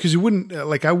 yeah, because it wouldn't,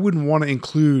 like, I wouldn't want to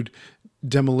include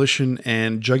Demolition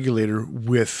and Jugulator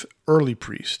with early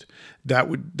Priest. I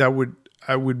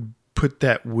would put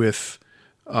that with,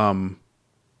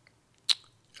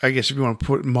 I guess if you want to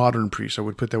put modern Priest, I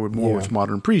would put that with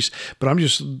modern Priest. But I'm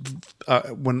just,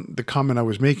 when the comment I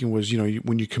was making was,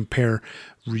 when you compare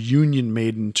Reunion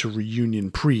Maiden to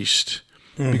Reunion Priest,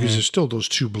 because there's still those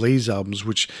two Blaze albums,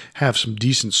 which have some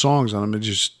decent songs on them, and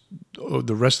just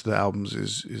the rest of the albums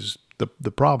is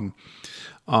the problem.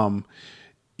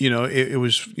 It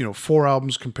was 4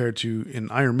 albums compared to,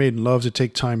 and Iron Maiden loves to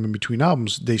take time in between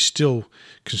albums. They still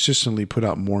consistently put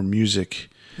out more music,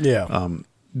 than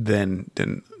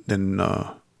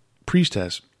Priest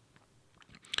has.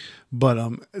 But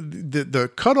the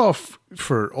cutoff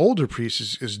for older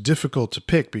Priest is difficult to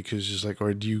pick, because it's like,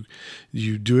 or do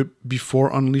you do it before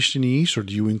Unleashed in the East, or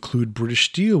do you include British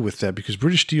Steel with that? Because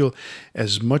British Steel,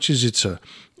 as much as it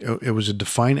was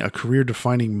a career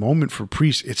defining moment for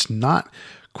Priest, it's not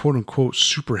quote unquote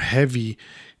super heavy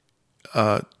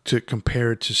to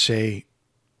compare it to, say,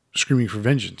 Screaming for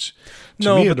Vengeance.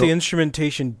 No, but the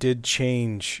instrumentation did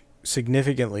change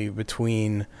significantly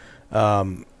between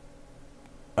what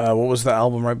was the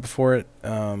album right before it?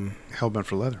 Hellbent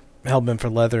for Leather. Hellbent for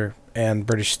Leather and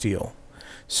British Steel.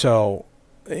 So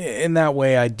in that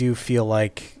way, I do feel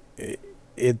like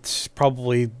it's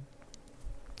probably,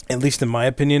 at least in my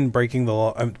opinion, breaking the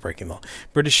law.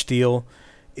 British Steel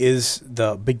is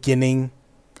the beginning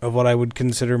of what I would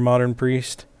consider modern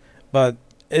Priest, but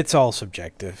it's all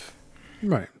subjective.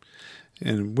 Right.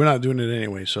 And we're not doing it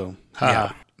anyway, so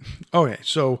yeah. Okay,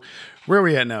 so where are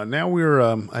we at now? Now we're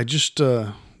I just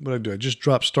what did I do? I just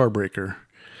dropped Starbreaker,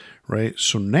 right?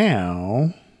 So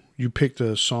now you picked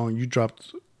a song. Did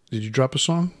you drop a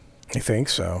song? I think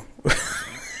so.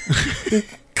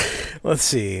 Let's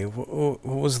see. What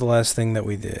was the last thing that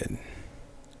we did?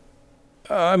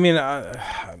 I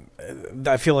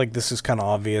feel like this is kind of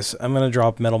obvious. I'm going to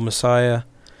drop Metal Messiah.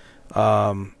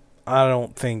 I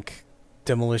don't think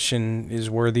Demolition is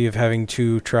worthy of having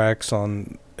 2 tracks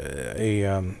on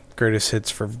a greatest hits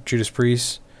for Judas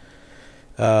Priest.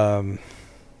 I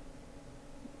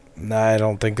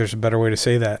don't think there's a better way to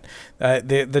say that.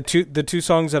 The two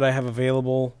songs that I have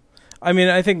available,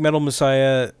 I think Metal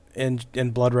Messiah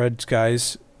and Blood Red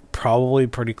Skies probably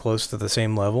pretty close to the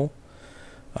same level.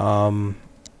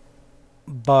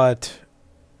 But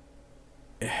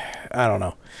I don't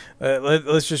know.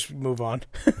 Let's just move on.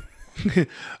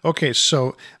 Okay,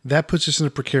 so that puts us in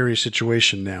a precarious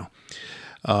situation now.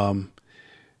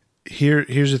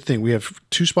 Here's the thing. We have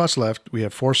 2 spots left. We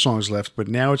have 4 songs left, but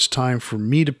now it's time for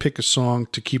me to pick a song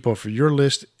to keep off of your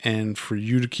list, and for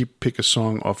you to pick a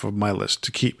song off of my list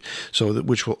to keep,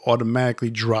 which will automatically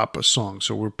drop a song.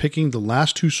 So we're picking the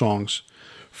last 2 songs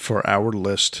for our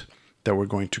list that we're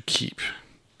going to keep.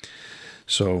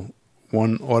 So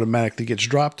one automatically gets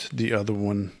dropped, the other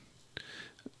one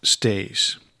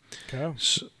stays. Okay.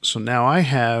 So now I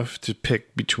have to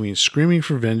pick between Screaming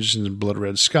for Vengeance and Blood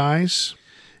Red Skies,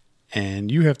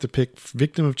 and you have to pick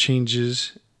Victim of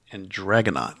Changes and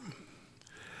Dragonaut.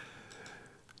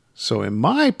 So in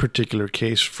my particular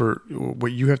case, for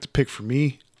what you have to pick for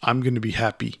me, I'm going to be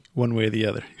happy one way or the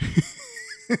other.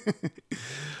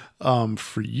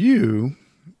 For you,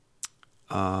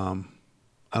 I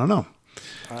don't know.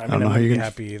 I don't know how you're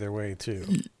happy either way too.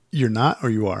 You're not, or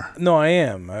you are? No, I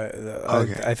am.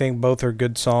 Okay. I think both are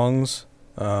good songs.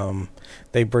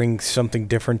 They bring something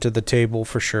different to the table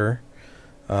for sure.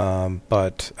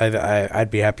 But I'd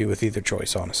be happy with either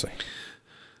choice, honestly.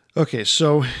 Okay,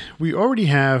 so we already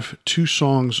have 2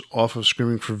 songs off of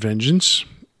Screaming for Vengeance,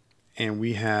 and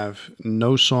we have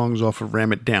no songs off of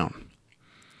Ram It Down.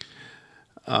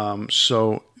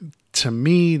 So to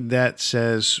me, that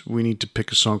says we need to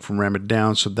pick a song from Ram It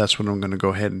Down, so that's what I'm going to go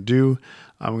ahead and do.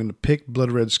 I'm going to pick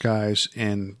Blood Red Skies,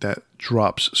 and that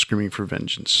drops Screaming for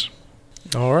Vengeance.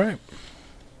 All right.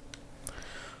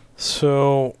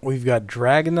 So we've got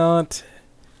Dragonaut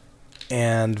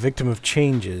and Victim of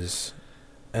Changes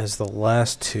as the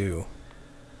last 2.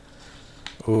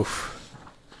 Oof.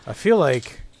 I feel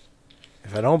like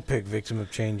if I don't pick Victim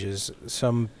of Changes,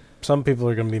 some people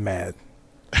are going to be mad.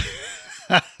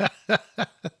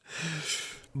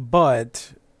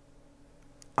 But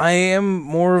I am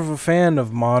more of a fan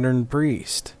of modern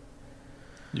Priest.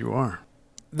 You are.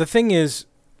 The thing is,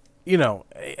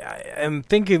 I'm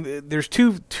thinking there's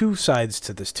two sides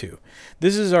to this too.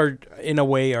 This is in a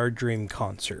way our dream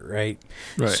concert, right?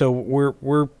 Right. So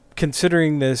we're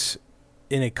considering this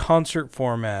in a concert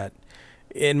format,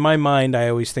 in my mind, I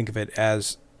always think of it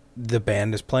as the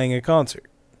band is playing a concert.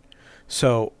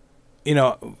 So,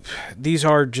 these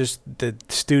are just the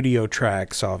studio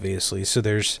tracks, obviously. So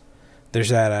there's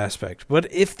that aspect.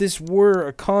 But if this were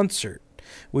a concert,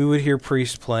 we would hear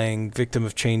Priest playing Victim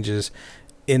of Changes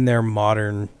in their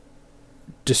modern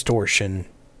distortion,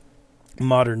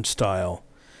 modern style.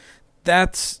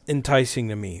 That's enticing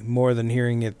to me more than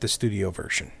hearing it the studio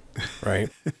version, right?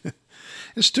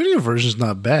 The studio version's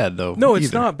not bad, though. No,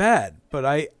 it's not bad, but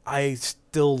I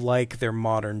still like their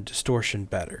modern distortion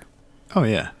better. Oh,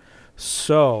 yeah.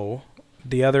 So,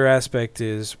 the other aspect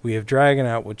is we have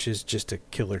Dragonaut, which is just a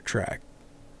killer track.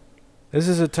 This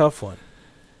is a tough one.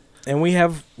 And we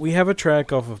have a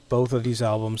track off of both of these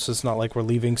albums, so it's not like we're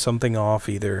leaving something off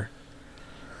either.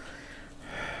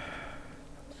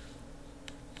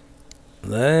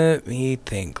 Let me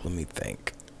think.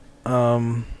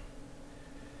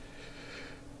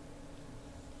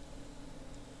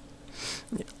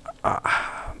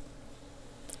 I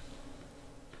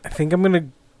think I'm gonna.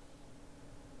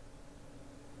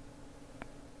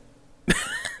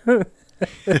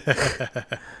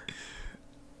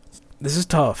 This is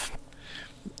tough.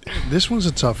 This one's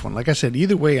a tough one. Like I said,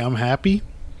 either way, I'm happy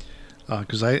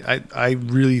because I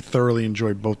really thoroughly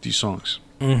enjoyed both these songs.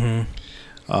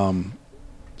 Mm-hmm.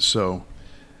 So,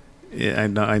 yeah,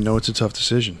 I know it's a tough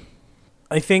decision.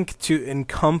 I think to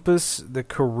encompass the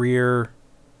career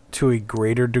to a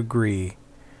greater degree,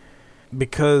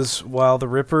 because while the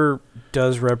Ripper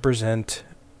does represent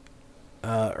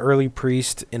early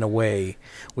Priest in a way,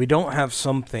 we don't have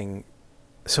something.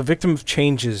 So Victim of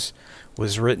Changes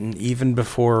was written even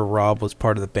before Rob was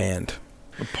part of the band.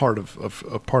 A part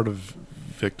of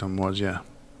Victim was, yeah.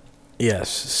 Yes,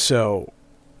 so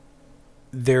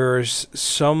there's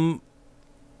some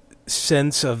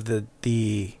sense of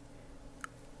the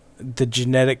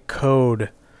genetic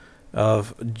code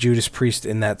of Judas Priest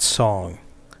in that song.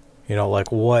 Like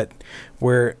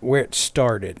where it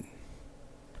started.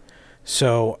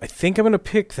 So I think I'm going to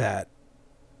pick that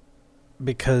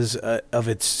because of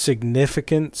its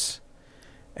significance,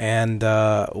 and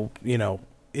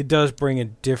it does bring a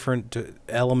different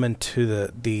element to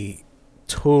the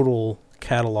total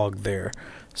catalog there.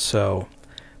 So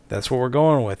that's what we're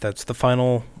going with. That's the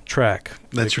final track.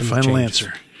 That's your final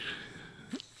answer.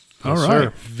 All right.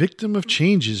 Sir. Victim of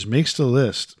Changes makes the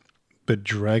list, but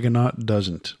Dragonaut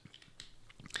doesn't.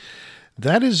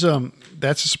 That's a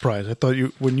surprise. I thought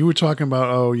when you were talking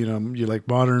about, you like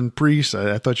modern Priest,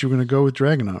 I thought you were going to go with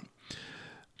Dragonaut.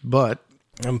 But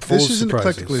this is an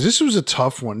eclectic list. This was a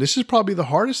tough one. This is probably the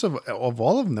hardest of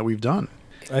all of them that we've done.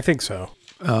 I think so.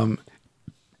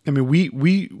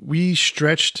 We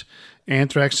stretched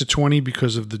Anthrax to 20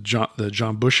 because of the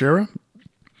John Bush era.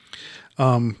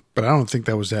 But I don't think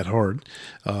that was that hard.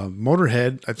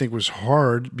 Motorhead, I think, was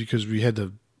hard because we had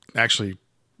to actually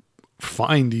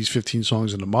find these 15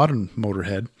 songs in the modern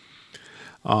Motorhead.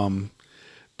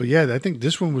 But yeah, I think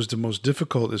this one was the most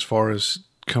difficult as far as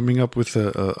coming up with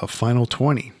a final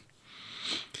 20.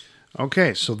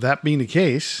 Okay, so that being the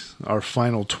case, our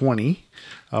final 20,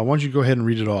 why don't you go ahead and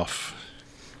read it off?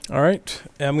 All right.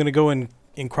 I'm going to go in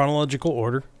chronological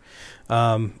order.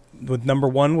 With number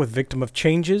 1 with Victim of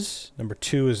Changes. Number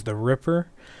 2 is The Ripper.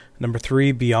 Number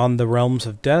 3, Beyond the Realms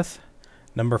of Death.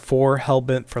 Number 4,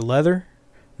 Hellbent for Leather.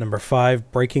 Number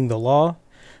 5, Breaking the Law.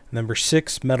 Number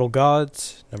 6, Metal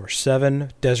Gods. Number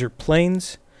 7, Desert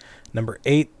Plains. Number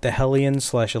 8, The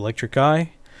Hellion/Electric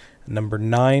Eye. Number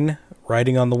 9,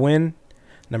 Riding on the Wind.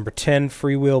 Number 10,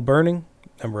 Freewheel Burning.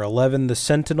 Number 11, The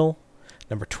Sentinel.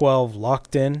 Number 12,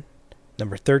 Locked In.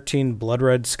 Number 13, Blood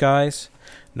Red Skies.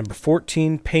 Number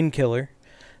 14, Painkiller.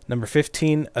 Number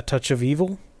 15, A Touch of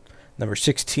Evil. Number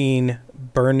 16,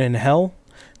 Burn in Hell.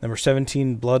 Number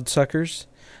 17, Bloodsuckers.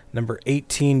 Number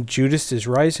 18, Judas is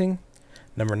Rising.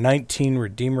 Number 19,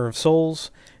 Redeemer of Souls.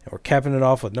 And we're capping it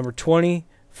off with number 20,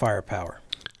 Firepower.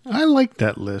 I like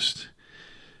that list.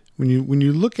 When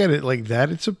you look at it like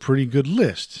that, it's a pretty good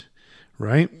list,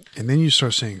 right? And then you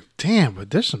start saying, damn, but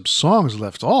there's some songs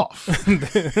left off.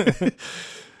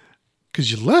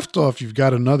 Because you left off, you've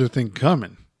got another thing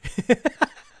coming.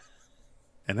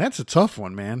 And that's a tough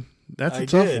one, man. That's a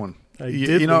tough one.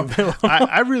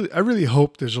 I really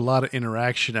hope there's a lot of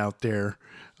interaction out there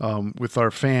with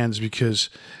our fans because,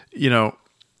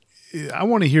 I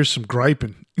want to hear some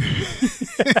griping.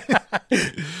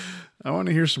 I want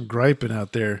to hear some griping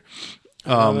out there.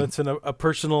 That's a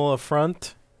personal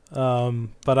affront,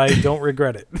 but I don't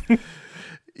regret it.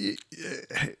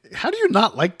 How do you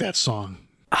not like that song?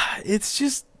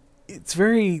 It's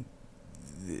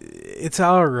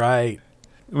all right.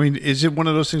 I mean, is it one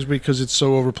of those things because it's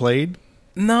so overplayed?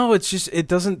 No, it's just it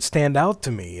doesn't stand out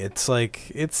to me. It's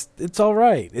like it's all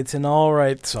right. It's an all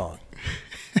right song.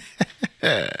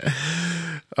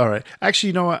 All right. Actually,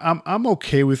 you know what? I'm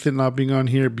okay with it not being on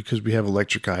here because we have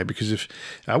Electric Eye. Because if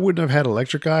I wouldn't have had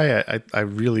Electric Eye, I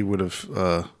really would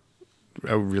have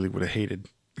hated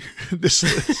this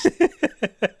list.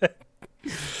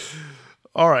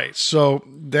 All right. So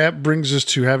that brings us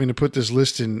to having to put this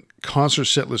list in concert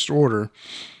set list order.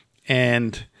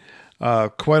 And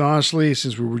quite honestly,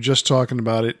 since we were just talking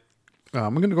about it,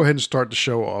 I'm going to go ahead and start the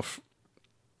show off.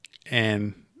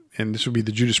 And this would be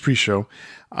the Judas Priest show.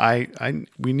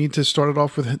 We need to start it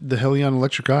off with the Hellion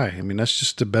Electric Eye. I mean, that's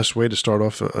just the best way to start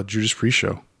off a Judas Priest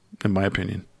show, in my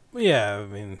opinion. Yeah, I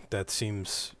mean, that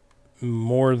seems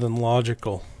more than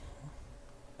logical.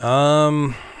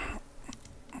 I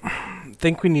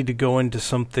think we need to go into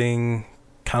something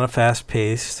kind of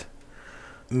fast-paced.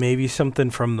 Maybe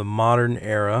something from the modern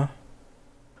era.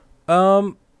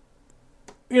 Being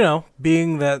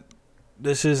that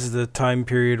this is the time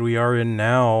period we are in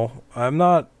now, I'm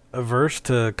not averse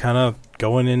to kind of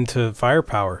going into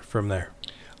Firepower from there.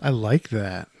 I like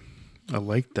that. I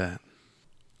like that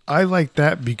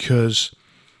because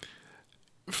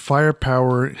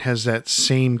Firepower has that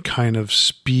same kind of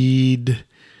speed,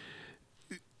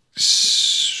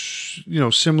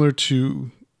 similar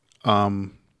to a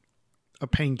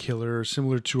Painkiller,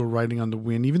 similar to a Riding on the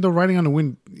Wind. Even though Riding on the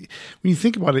Wind, when you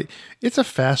think about it, it's a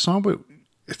fast song, but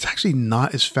it's actually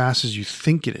not as fast as you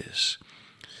think it is.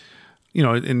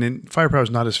 And then Firepower is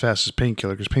not as fast as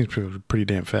Painkiller because Painkiller is a pretty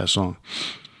damn fast song.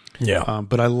 Yeah.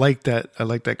 But I like that. I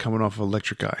like that coming off of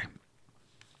Electric Eye.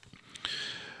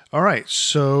 All right.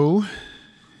 So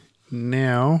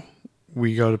now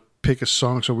we got to pick a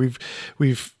song. So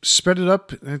we've sped it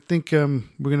up. I think we're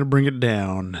going to bring it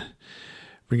down.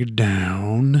 Bring it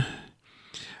down.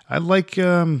 I like, what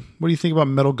do you think about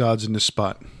Metal Gods in this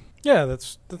spot? Yeah,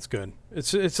 that's good.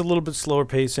 It's a little bit slower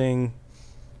pacing,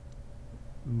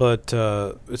 but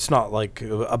it's not like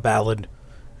a ballad,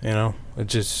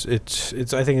 It's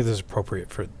I think it is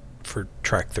appropriate for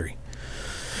track 3.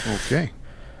 Okay.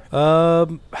 How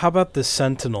about the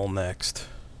Sentinel next?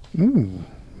 Ooh,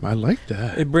 I like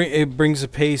that. It brings a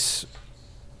pace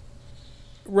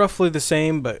roughly the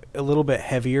same, but a little bit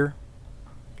heavier,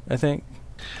 I think.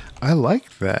 I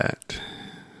like that.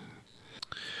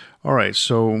 All right,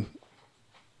 so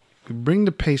we bring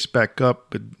the pace back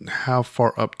up, but how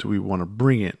far up do we want to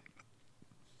bring it?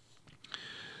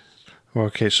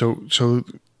 Okay, so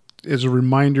as a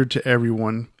reminder to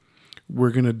everyone, we're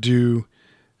going to do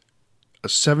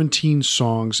 17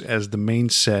 songs as the main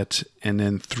set and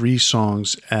then 3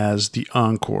 songs as the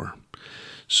encore.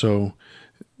 So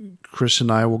Chris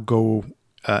and I will go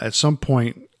at some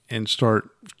point and start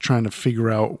trying to figure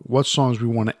out what songs we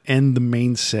want to end the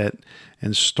main set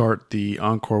and start the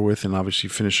encore with, and obviously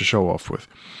finish the show off with.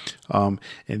 And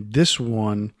this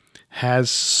one has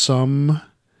some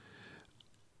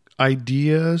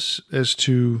ideas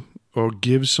or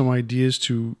gives some ideas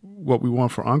to what we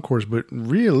want for encores, but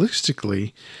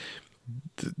realistically,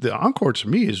 the encore to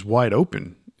me is wide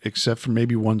open, except for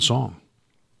maybe one song.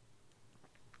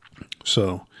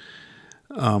 So,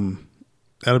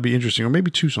 that'll be interesting, or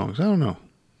maybe 2 songs. I don't know.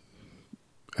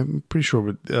 I'm pretty sure,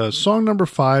 but song number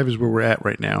 5 is where we're at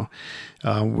right now.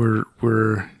 We're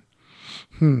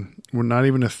not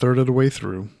even a third of the way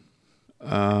through.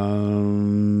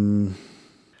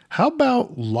 How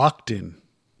about Locked In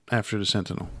after the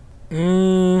Sentinel?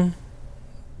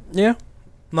 Yeah,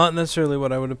 not necessarily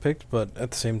what I would have picked, but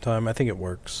at the same time, I think it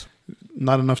works.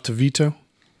 Not enough to veto?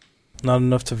 Not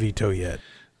enough to veto yet.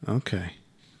 Okay.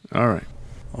 All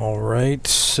right.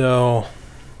 So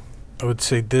I would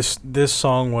say this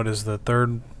song, what is the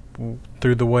third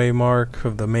through the way mark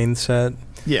of the main set?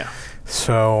 Yeah.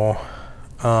 So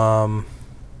I'm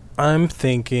kind of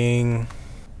thinking,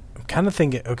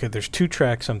 okay, there's 2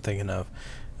 tracks I'm thinking of.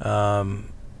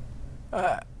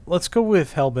 Let's go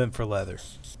with Hellbent for Leather.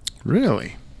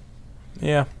 Really?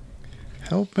 Yeah.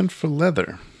 Hellbent for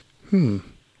Leather.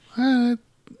 I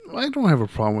don't have a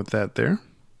problem with that there.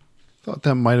 Thought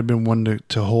that might have been one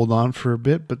to hold on for a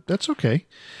bit, but that's okay.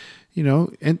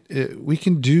 And we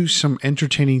can do some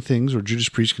entertaining things, or Judas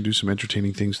Priest can do some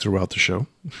entertaining things throughout the show.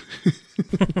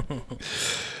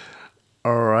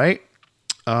 All right.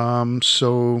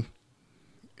 So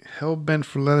Hellbent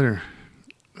for Leather.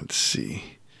 Let's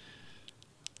see.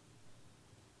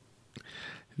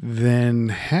 Then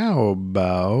how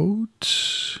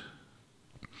about...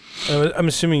 I'm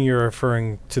assuming you're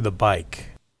referring to the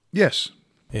bike. Yes.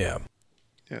 Yeah.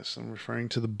 Yes, I'm referring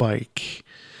to the bike.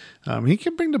 He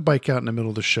can bring the bike out in the middle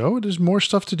of the show. There's more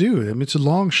stuff to do. I mean, it's a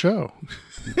long show.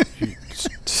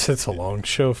 It's a long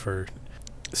show for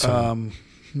some...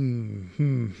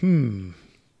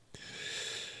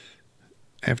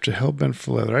 After Hellbent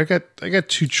for Leather, I got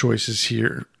two choices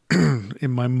here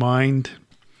in my mind.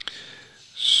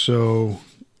 So,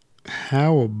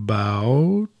 how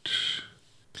about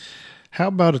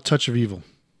A Touch of Evil?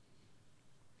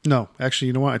 No, actually,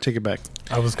 you know what? I take it back.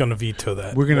 I was going to veto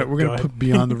that. We're gonna put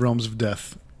Beyond the Realms of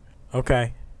Death.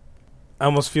 Okay. I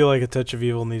almost feel like A Touch of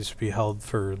Evil needs to be held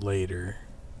for later.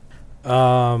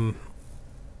 Let's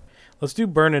do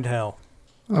Burn in Hell.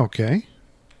 Okay.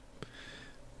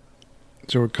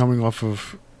 So we're coming off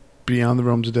of Beyond the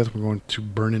Realms of Death. We're going to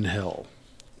Burn in Hell.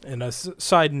 And a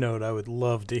side note, I would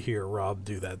love to hear Rob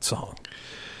do that song.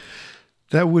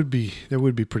 That would be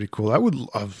pretty cool. I would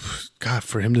love, God,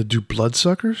 for him to do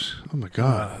Bloodsuckers. Oh my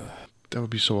God, that would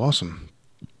be so awesome.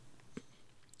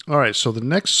 All right, so the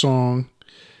next song,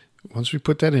 once we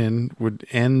put that in, would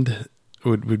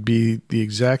be the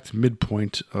exact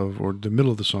midpoint of, or the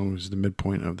middle of the song was the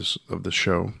midpoint of the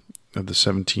show of the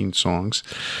 17 songs.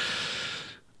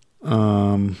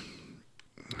 How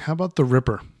about The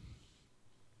Ripper?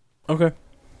 Okay.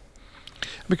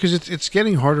 Because it's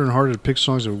getting harder and harder to pick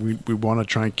songs that we want to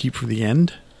try and keep for the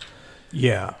end.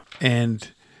 Yeah. And,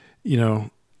 you know...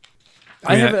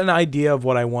 I have an idea of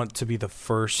what I want to be the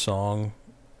first song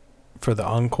for the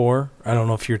encore. I don't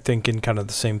know if you're thinking kind of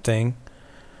the same thing.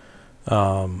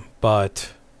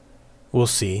 But we'll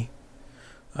see.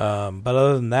 But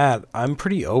other than that, I'm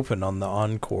pretty open on the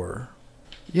encore.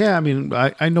 Yeah, I mean,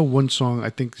 I know one song I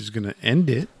think is going to end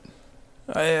it.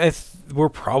 We're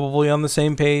probably on the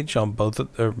same page on both,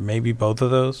 or maybe both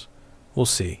of those. We'll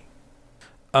see.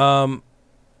 Let's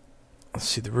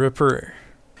see, The Ripper.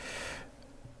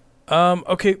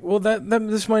 Okay, well that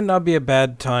this might not be a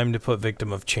bad time to put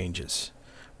Victim of Changes.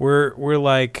 We're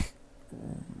like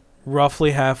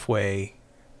roughly halfway.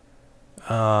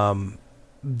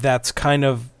 That's kind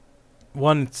of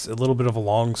one. It's a little bit of a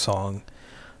long song,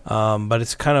 but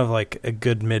it's kind of like a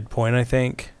good midpoint, I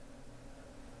think.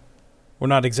 We're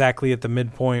not exactly at the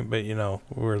midpoint, but, you know,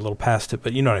 we're a little past it.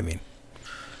 But you know what I mean.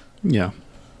 Yeah.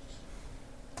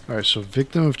 All right, so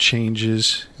Victim of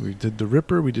Changes. We did The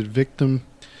Ripper. We did Victim.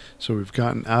 So we've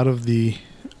gotten out of the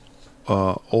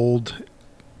old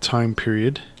time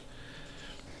period.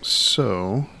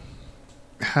 So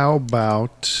how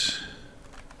about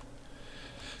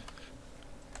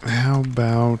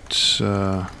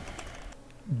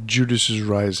Judas is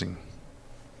Rising?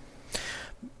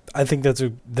 I think that's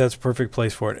a perfect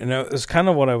place for it, and it's kind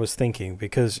of what I was thinking,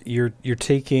 because you're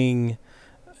taking,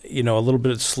 you know, a little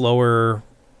bit slower,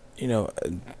 you know,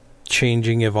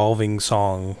 changing, evolving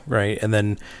song, right? And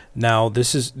then now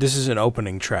this is an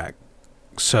opening track,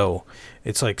 so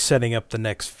it's like setting up the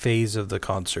next phase of the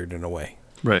concert in a way,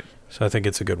 right? So I think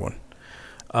it's a good one.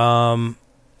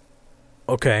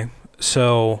 Okay,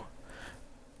 so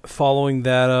following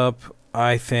that up,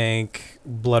 I think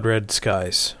Blood Red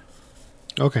Skies.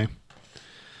 Okay.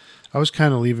 I was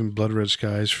kind of leaving Blood Red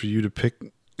Skies for you to pick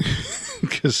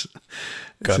because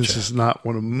since it's not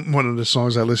one of the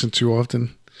songs I listen to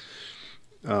often.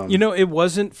 You know, it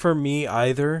wasn't for me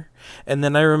either. And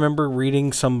then I remember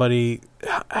reading somebody,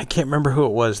 I can't remember who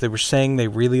it was. They were saying they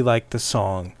really liked the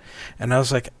song. And I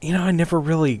was like, you know, I never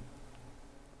really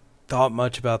thought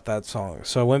much about that song.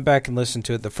 So I went back and listened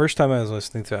to it. The first time I was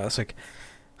listening to it, I was like,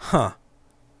 I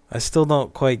still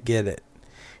don't quite get it.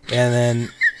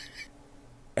 And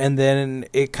then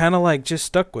it kind of like just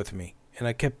stuck with me, and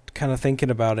I kept kind of thinking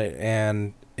about it,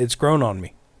 and it's grown on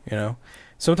me, you know.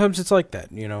 Sometimes it's like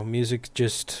that, you know, music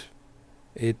just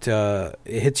it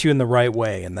hits you in the right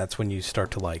way, and that's when you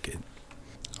start to like it.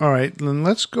 All right, then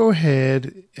let's go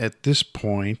ahead at this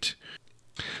point.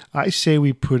 I say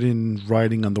we put in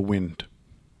Riding on the Wind.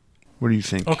 What do you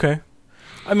think? Okay.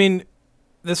 I mean,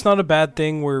 that's not a bad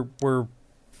thing. We're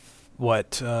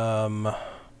what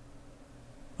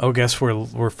I guess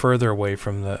we're further away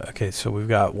from the... Okay, so we've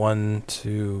got 1,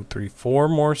 2, 3, 4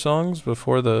 more songs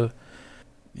before the...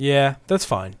 Yeah, that's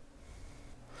fine.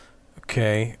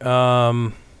 Okay,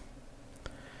 so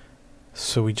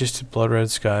we just did Blood Red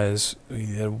Skies.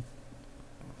 I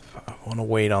want to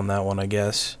wait on that one, I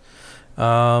guess.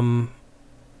 Then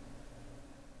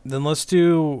let's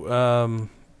do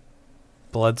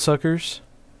Bloodsuckers.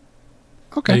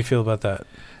 Okay. How do you feel about that?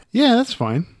 Yeah, that's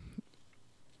fine.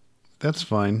 That's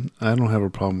fine. I don't have a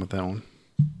problem with that one.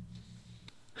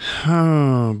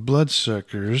 Oh,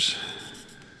 Bloodsuckers.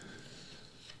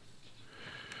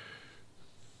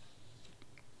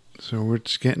 So we're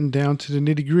just getting down to the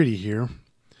nitty gritty here.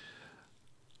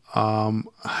 How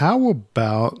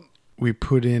about we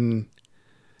put in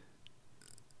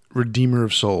Redeemer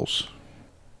of Souls.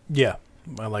 Yeah,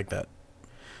 I like that.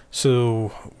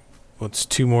 So, what's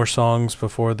 2 more songs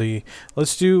before the...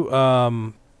 Let's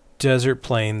do Desert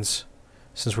Plains,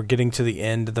 since we're getting to the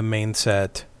end of the main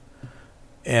set.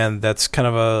 And that's kind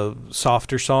of a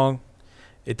softer song.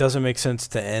 It doesn't make sense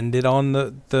to end it on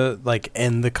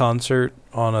end the concert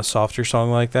on a softer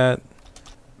song like that.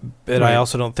 But right. I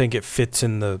also don't think it fits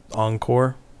in the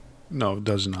encore. No, it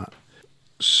does not.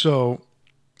 So,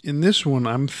 in this one,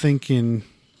 I'm thinking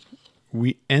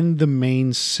we end the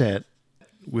main set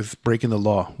with Breaking the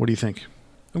Law. What do you think?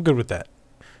 I'm good with that.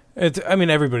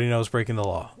 Everybody knows Breaking the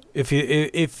Law.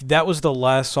 If that was the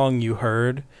last song you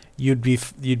heard, you'd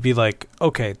be like,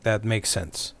 okay, that makes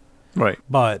sense. Right.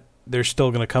 But they're still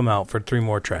going to come out for 3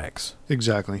 more tracks.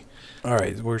 Exactly. All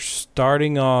right, we're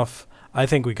starting off. I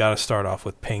think we got to start off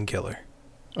with Painkiller.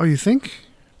 Oh, you think?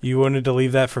 You wanted to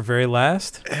leave that for very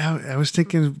last? I was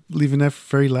thinking of leaving that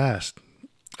for very last.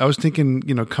 I was thinking,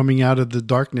 coming out of the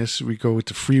darkness, we go with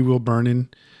the Free Will Burning,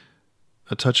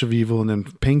 A Touch of Evil, and then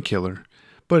Painkiller.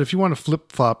 But if you want to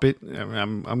flip-flop it,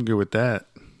 I'm good with that.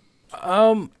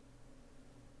 I'm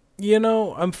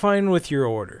fine with your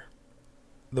order.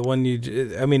 The one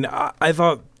I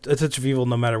thought A Touch of Evil,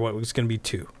 no matter what, was going to be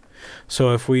 2.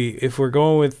 So if we're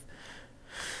going with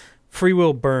Free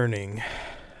Will Burning,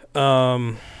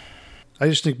 I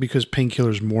just think because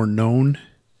Painkiller's more known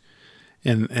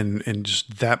and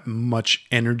just that much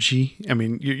energy. I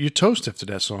mean, you're toast after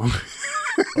that song.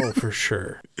 Oh, for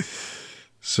sure.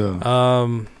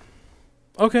 So,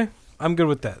 okay, I'm good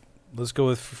with that. Let's go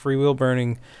with Free Will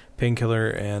Burning, Painkiller,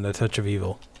 and A Touch of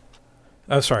Evil.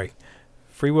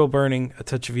 Free Will Burning, A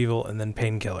Touch of Evil, and then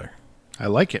Painkiller. I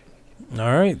like it.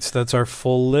 All right, so that's our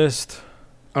full list.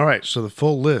 All right, so the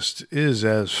full list is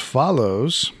as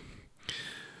follows.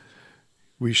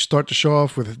 We start the show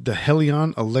off with the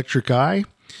Helion Electric Eye.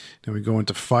 Then we go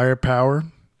into Firepower.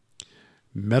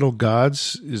 Metal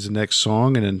Gods is the next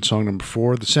song, and then song number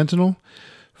 4, The Sentinel,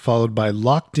 followed by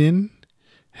Locked In,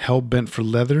 Hell Bent for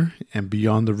Leather, and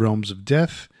Beyond the Realms of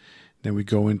Death. Then we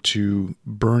go into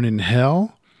Burn in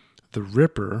Hell, The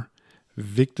Ripper,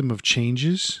 Victim of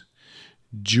Changes,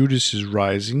 Judas is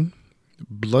Rising,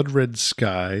 Blood Red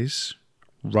Skies,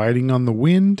 Riding on the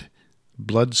Wind,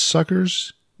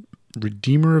 Bloodsuckers,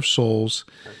 Redeemer of Souls,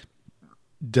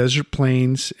 Desert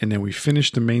Plains, and then we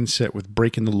finish the main set with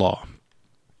Breaking the Law.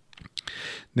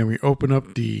 Then we open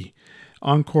up the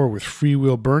encore with Free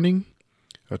Will Burning,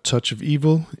 A Touch of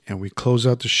Evil, and we close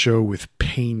out the show with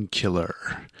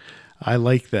Painkiller. I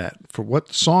like that. For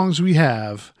what songs we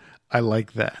have, I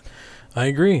like that. I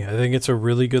agree. I think it's a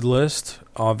really good list.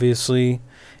 Obviously,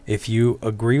 if you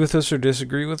agree with us or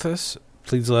disagree with us,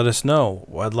 please let us know.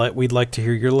 We'd like to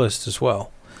hear your list as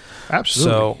well.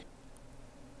 Absolutely. So,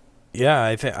 yeah,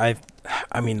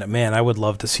 I would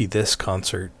love to see this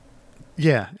concert.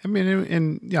 Yeah,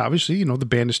 obviously, the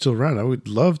band is still around. I would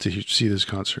love to see this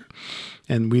concert.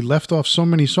 And we left off so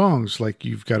many songs, like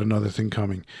You've Got Another Thing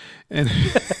Coming. And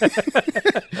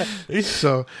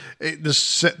so the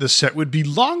set would be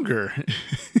longer.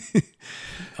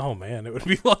 Oh man, it would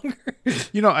be longer.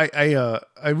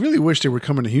 I really wish they were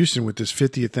coming to Houston with this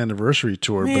 50th anniversary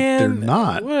tour, but they're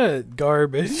not. What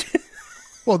garbage.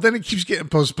 Well, then it keeps getting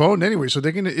postponed anyway, so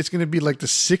it's gonna be like the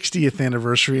 60th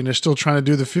anniversary, and they're still trying to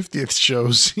do the 50th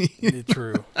shows.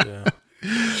 True. Yeah.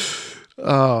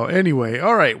 Oh, anyway,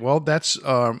 all right. Well, that's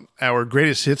our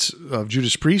greatest hits of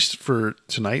Judas Priest for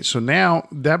tonight. So now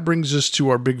that brings us to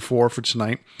our big 4 for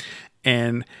tonight,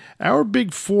 and our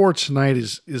big 4 tonight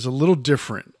is a little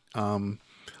different.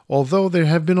 Although there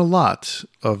have been a lot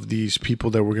of these people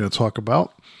that we're going to talk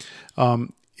about.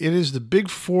 It is the big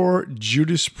 4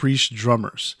 Judas Priest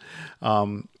drummers.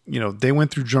 They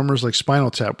went through drummers like Spinal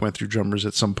Tap went through drummers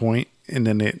at some point, and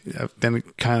then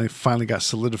it kind of finally got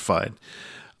solidified.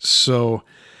 So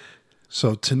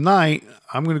tonight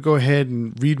I'm going to go ahead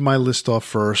and read my list off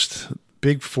first.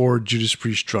 Big 4 Judas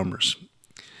Priest drummers.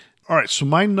 All right, so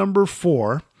my number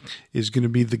 4 is going to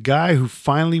be the guy who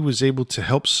finally was able to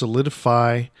help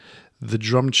solidify the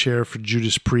drum chair for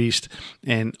Judas Priest.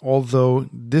 And although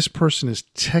this person is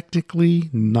technically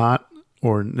not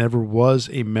or never was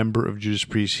a member of Judas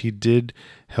Priest, he did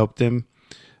help them,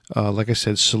 like I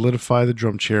said, solidify the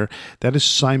drum chair. That is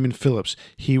Simon Phillips.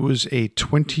 He was a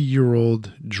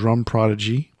 20-year-old drum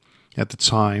prodigy at the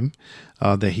time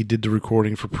that he did the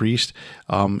recording for Priest.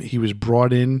 He was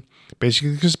brought in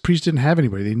basically because Priest didn't have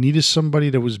anybody. They needed somebody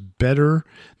that was better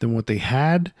than what they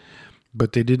had.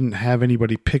 but they didn't have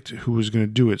anybody picked who was going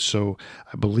to do it. So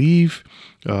I believe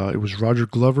it was Roger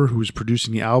Glover who was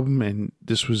producing the album, and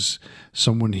this was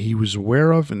someone he was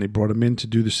aware of, and they brought him in to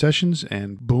do the sessions,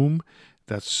 and boom,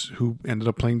 that's who ended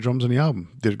up playing drums on the album.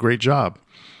 Did a great job.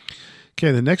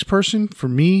 Okay, the next person for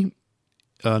me,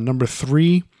 number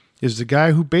 3, is the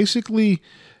guy who basically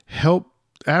helped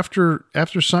after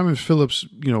Simon Phillips,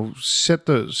 set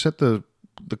the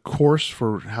course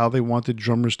for how they wanted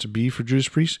drummers to be for Judas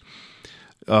Priest.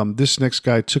 This next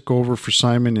guy took over for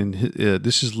Simon, and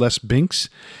this is Les Binks,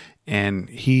 and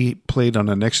he played on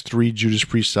the next 3 Judas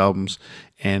Priest albums,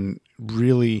 and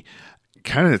really,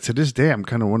 kind of to this day, I'm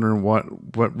kind of wondering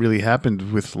what really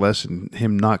happened with Les and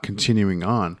him not continuing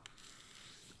on.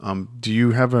 Do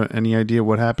you have any idea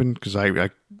what happened? Because I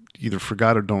either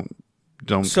forgot or don't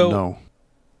know.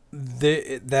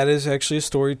 That is actually a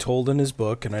story told in his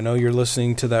book, and I know you're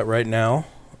listening to that right now.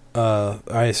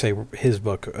 I say his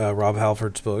book, Rob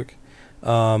Halford's book.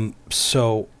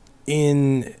 So,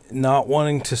 in not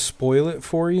wanting to spoil it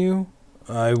for you,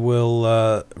 I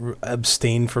will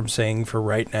abstain from saying for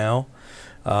right now.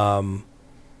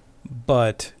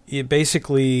 But it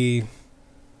basically,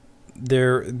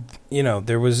 the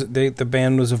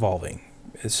band was evolving.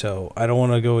 So I don't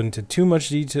want to go into too much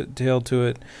detail to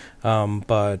it,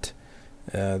 but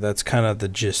that's kind of the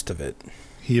gist of it.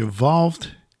 He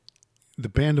evolved, the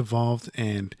band evolved,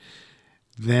 and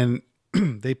then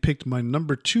they picked my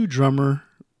number 2 drummer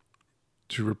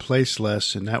to replace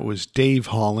Les, and that was Dave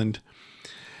Holland.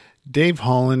 Dave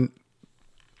Holland,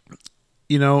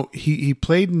 he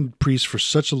played in Priest for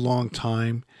such a long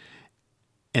time,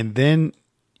 and then,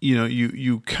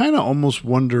 you kind of almost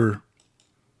wonder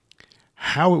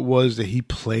how it was that he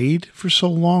played for so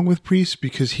long with Priest,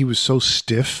 because he was so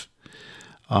stiff.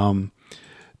 And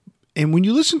when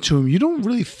you listen to him, you don't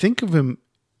really think of him,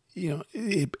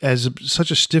 as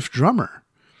such a stiff drummer.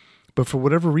 But for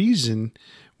whatever reason,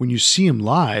 when you see him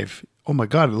live, oh my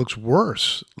God, it looks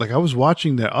worse. Like I was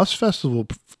watching the US Festival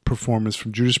performance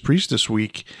from Judas Priest this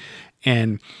week,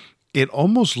 and it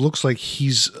almost looks like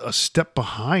he's a step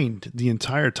behind the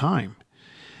entire time.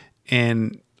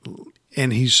 And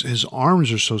his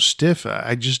arms are so stiff.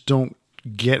 I just don't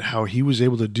get how he was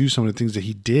able to do some of the things that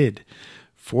he did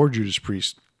for Judas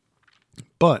Priest.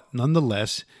 But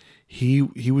nonetheless, he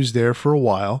was there for a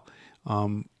while.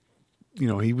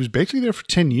 He was basically there for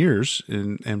 10 years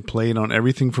and played on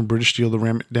everything from British Steel to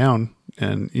Ram It Down,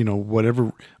 and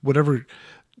whatever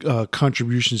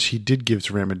contributions he did give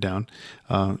to Ram It Down.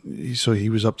 So he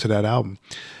was up to that album.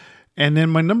 And then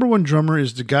my number 1 drummer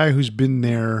is the guy who's been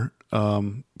there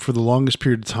for the longest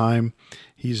period of time.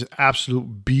 He's an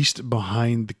absolute beast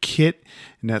behind the kit,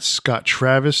 and that's Scott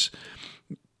Travis.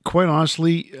 Quite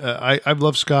honestly, I've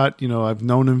loved Scott. I've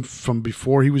known him from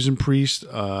before he was in Priest.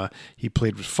 He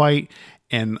played with Fight,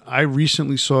 and I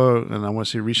recently saw, and I want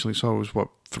to say recently saw, it was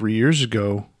 3 years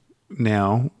ago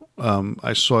now.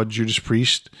 I saw Judas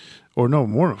Priest, or no,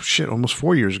 more, almost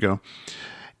 4 years ago.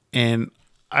 And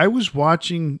I was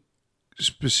watching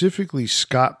specifically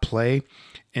Scott play,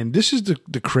 and this is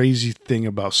the crazy thing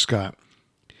about Scott.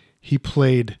 He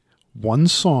played one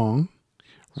song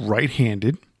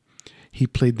right-handed. He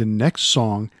played the next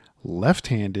song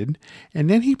left-handed. And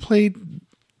then he played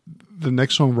the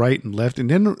next song right and left. And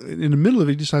then in the middle of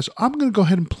it, he decides, I'm going to go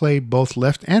ahead and play both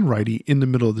left and righty in the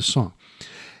middle of the song.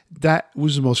 That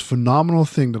was the most phenomenal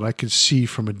thing that I could see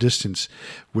from a distance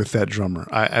with that drummer.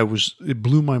 It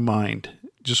blew my mind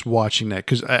just watching that,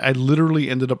 because I literally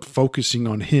ended up focusing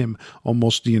on him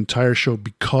almost the entire show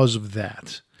because of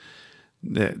that.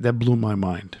 That blew my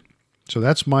mind. So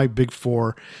that's my big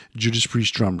 4 Judas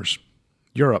Priest drummers.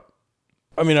 You're up.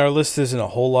 I mean, our list isn't a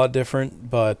whole lot different,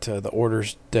 but the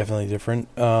order's definitely different.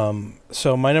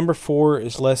 So my number 4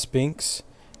 is Les Binks.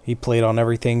 He played on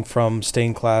everything from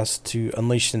Stained Class to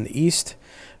Unleashed in the East.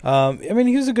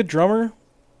 He was a good drummer.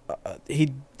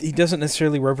 He doesn't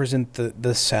necessarily represent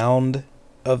the sound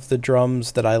of the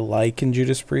drums that I like in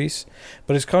Judas Priest,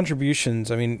 but his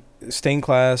contributions, Stained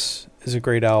Class is a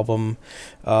great album.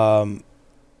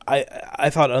 I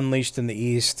thought Unleashed in the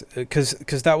East,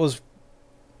 because that was,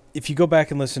 if you go back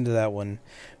and listen to that one,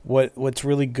 what's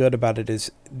really good about it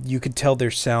is you could tell their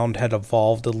sound had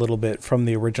evolved a little bit from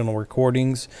the original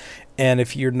recordings. And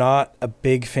if you're not a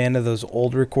big fan of those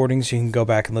old recordings, you can go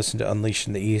back and listen to Unleashed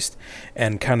in the East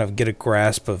and kind of get a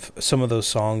grasp of some of those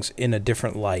songs in a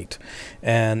different light.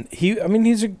 And he's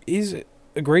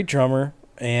a great drummer,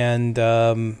 and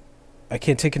I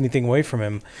can't take anything away from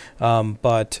him.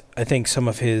 But I think some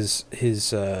of his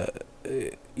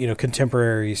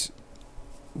contemporaries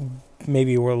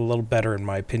maybe were a little better, in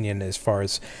my opinion, as far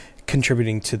as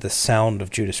contributing to the sound of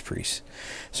Judas Priest.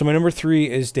 So my number 3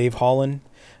 is Dave Holland.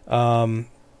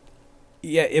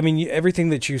 Yeah, I mean, everything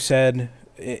that you said,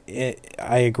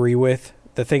 I agree with.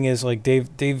 The thing is, like,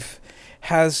 Dave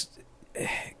has,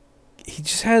 he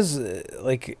just has,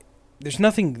 like, there's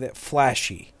nothing that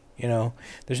flashy, you know?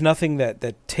 There's nothing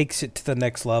that takes it to the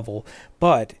next level,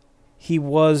 but he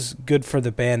was good for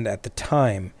the band at the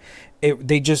time.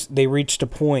 They reached a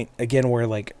point, again, where,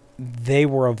 like, they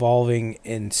were evolving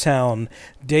in sound.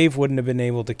 Dave wouldn't have been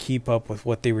able to keep up with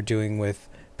what they were doing with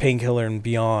Painkiller and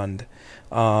beyond.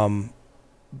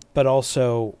 But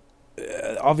also,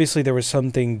 obviously there was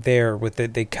something there with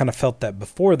it. They kind of felt that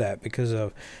before that because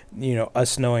of, you know,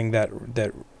 us knowing that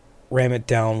Ram It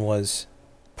Down was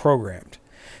programmed.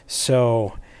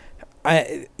 So,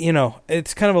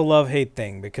 it's kind of a love-hate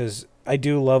thing because I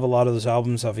do love a lot of those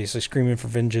albums. Obviously, Screaming for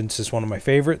Vengeance is one of my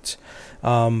favorites.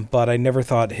 But I never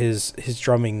thought his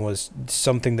drumming was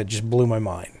something that just blew my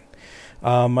mind.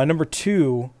 My number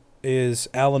 2 is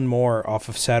Alan Moore off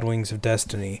of Sad Wings of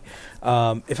Destiny. If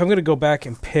I'm going to go back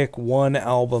and pick one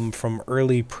album from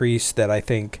early Priest that I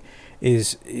think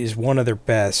is one of their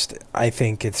best, I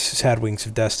think it's Sad Wings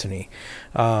of Destiny.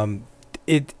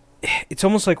 It's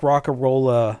almost like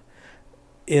Rock-a-Rolla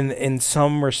in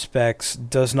some respects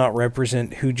does not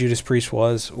represent who Judas Priest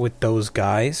was with those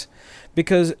guys.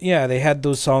 Because, yeah, they had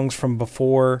those songs from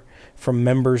before, from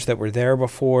members that were there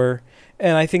before,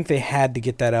 and I think they had to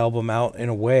get that album out in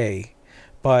a way.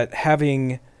 But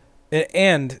they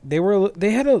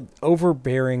had an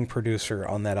overbearing producer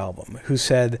on that album who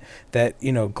said that,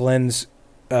 you know, Glenn's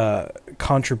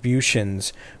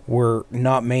contributions were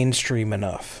not mainstream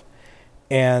enough.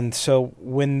 And so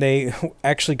when they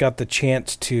actually got the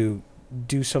chance to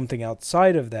do something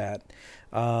outside of that,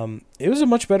 it was a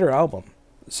much better album.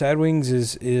 Sad Wings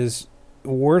is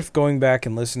worth going back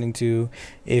and listening to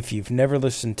if you've never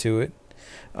listened to it.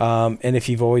 And if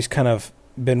you've always kind of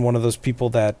been one of those people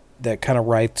that kind of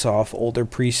writes off older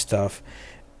Priest stuff,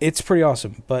 it's pretty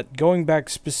awesome. But going back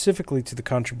specifically to the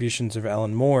contributions of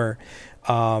Alan Moore,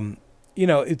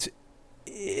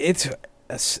 it's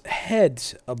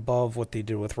heads above what they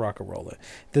did with Rock-a-Rolla.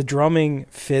 The drumming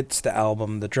fits the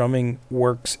album. The drumming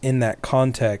works in that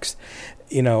context,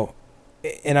 you know,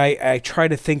 and I try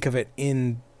to think of it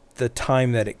in the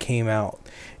time that it came out.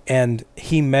 And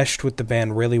he meshed with the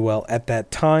band really well at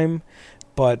that time,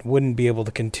 but wouldn't be able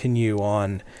to continue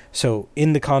on. So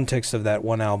in the context of that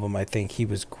one album, I think he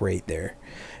was great there.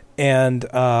 And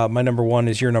my number 1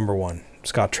 is your number 1,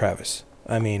 Scott Travis.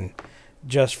 I mean,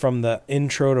 just from the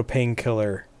intro to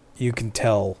Painkiller, you can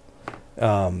tell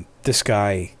this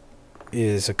guy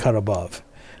is a cut above.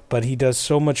 But he does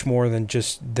so much more than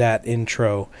just that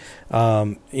intro.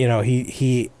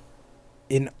 He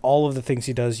in all of the things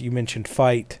he does, you mentioned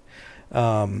Fight.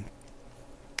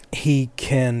 He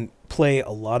can play a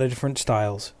lot of different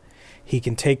styles. He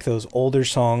can take those older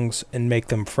songs and make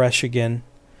them fresh again.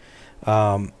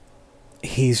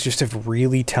 He's just a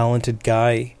really talented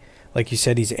guy. Like you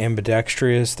said, he's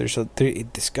ambidextrous.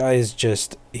 This guy is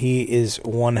he is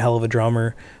one hell of a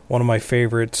drummer, one of my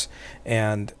favorites,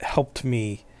 and helped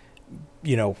me,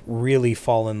 you know, really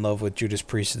fall in love with Judas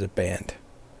Priest as a band.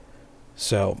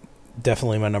 So,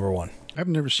 definitely my number 1. I've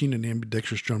never seen an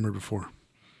ambidextrous drummer before.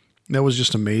 That was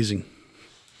just amazing.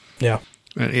 Yeah.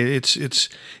 It's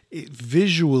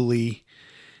visually,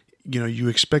 you know, you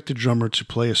expect a drummer to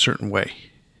play a certain way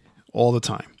all the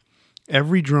time.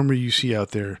 Every drummer you see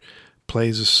out there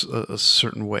plays a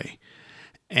certain way.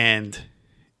 And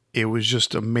it was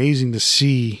just amazing to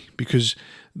see because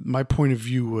my point of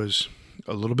view was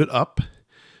a little bit up.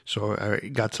 So I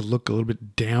got to look a little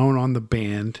bit down on the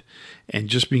band and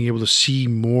just being able to see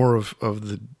more of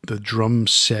the drum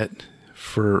set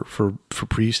for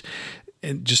Priest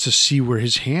and just to see where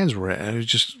his hands were at. It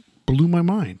just blew my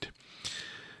mind.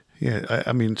 Yeah,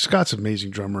 I mean, Scott's an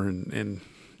amazing drummer, and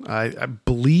I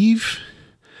believe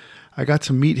I got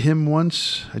to meet him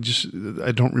once.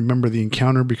 I don't remember the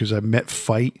encounter because I met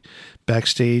Fight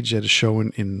backstage at a show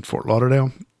in Fort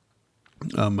Lauderdale.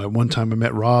 One time I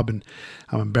met Rob, and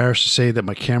I'm embarrassed to say that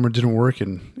my camera didn't work,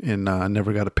 and I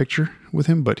never got a picture with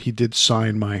him. But he did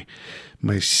sign my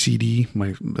CD,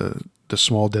 the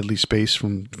Small Deadly Space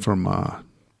from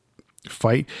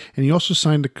Fight, and he also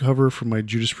signed the cover for my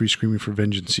Judas Priest Screaming for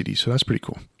Vengeance CD. So that's pretty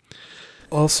cool.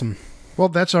 Awesome. Well,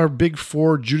 that's our big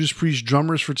 4 Judas Priest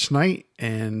drummers for tonight,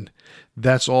 and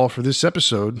that's all for this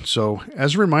episode. So,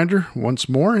 as a reminder, once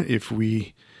more, if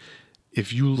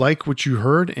you like what you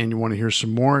heard and you want to hear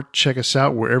some more, check us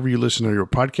out wherever you listen to your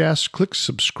podcasts. Click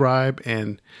subscribe,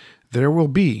 and there will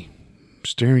be,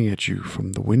 staring at you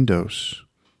from the windows,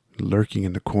 lurking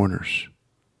in the corners,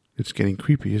 It's getting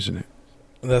creepy, isn't it?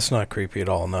 That's not creepy at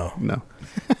all, no. No.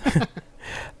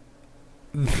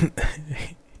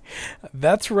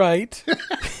 That's right.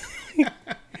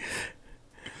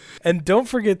 And don't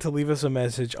forget to leave us a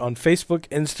message on Facebook,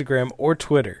 Instagram, or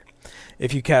Twitter.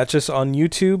 If you catch us on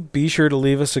YouTube, be sure to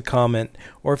leave us a comment,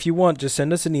 or if you want, just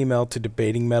send us an email to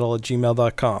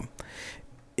debatingmetal@gmail.com.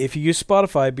 If you use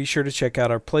Spotify, be sure to check out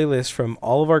our playlist from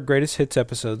all of our greatest hits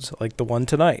episodes, like the one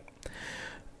tonight.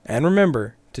 And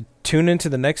remember to tune into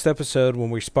the next episode when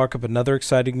we spark up another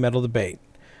exciting metal debate.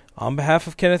 On behalf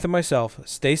of Kenneth and myself,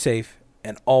 stay safe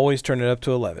and always turn it up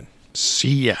to 11.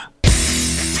 See ya.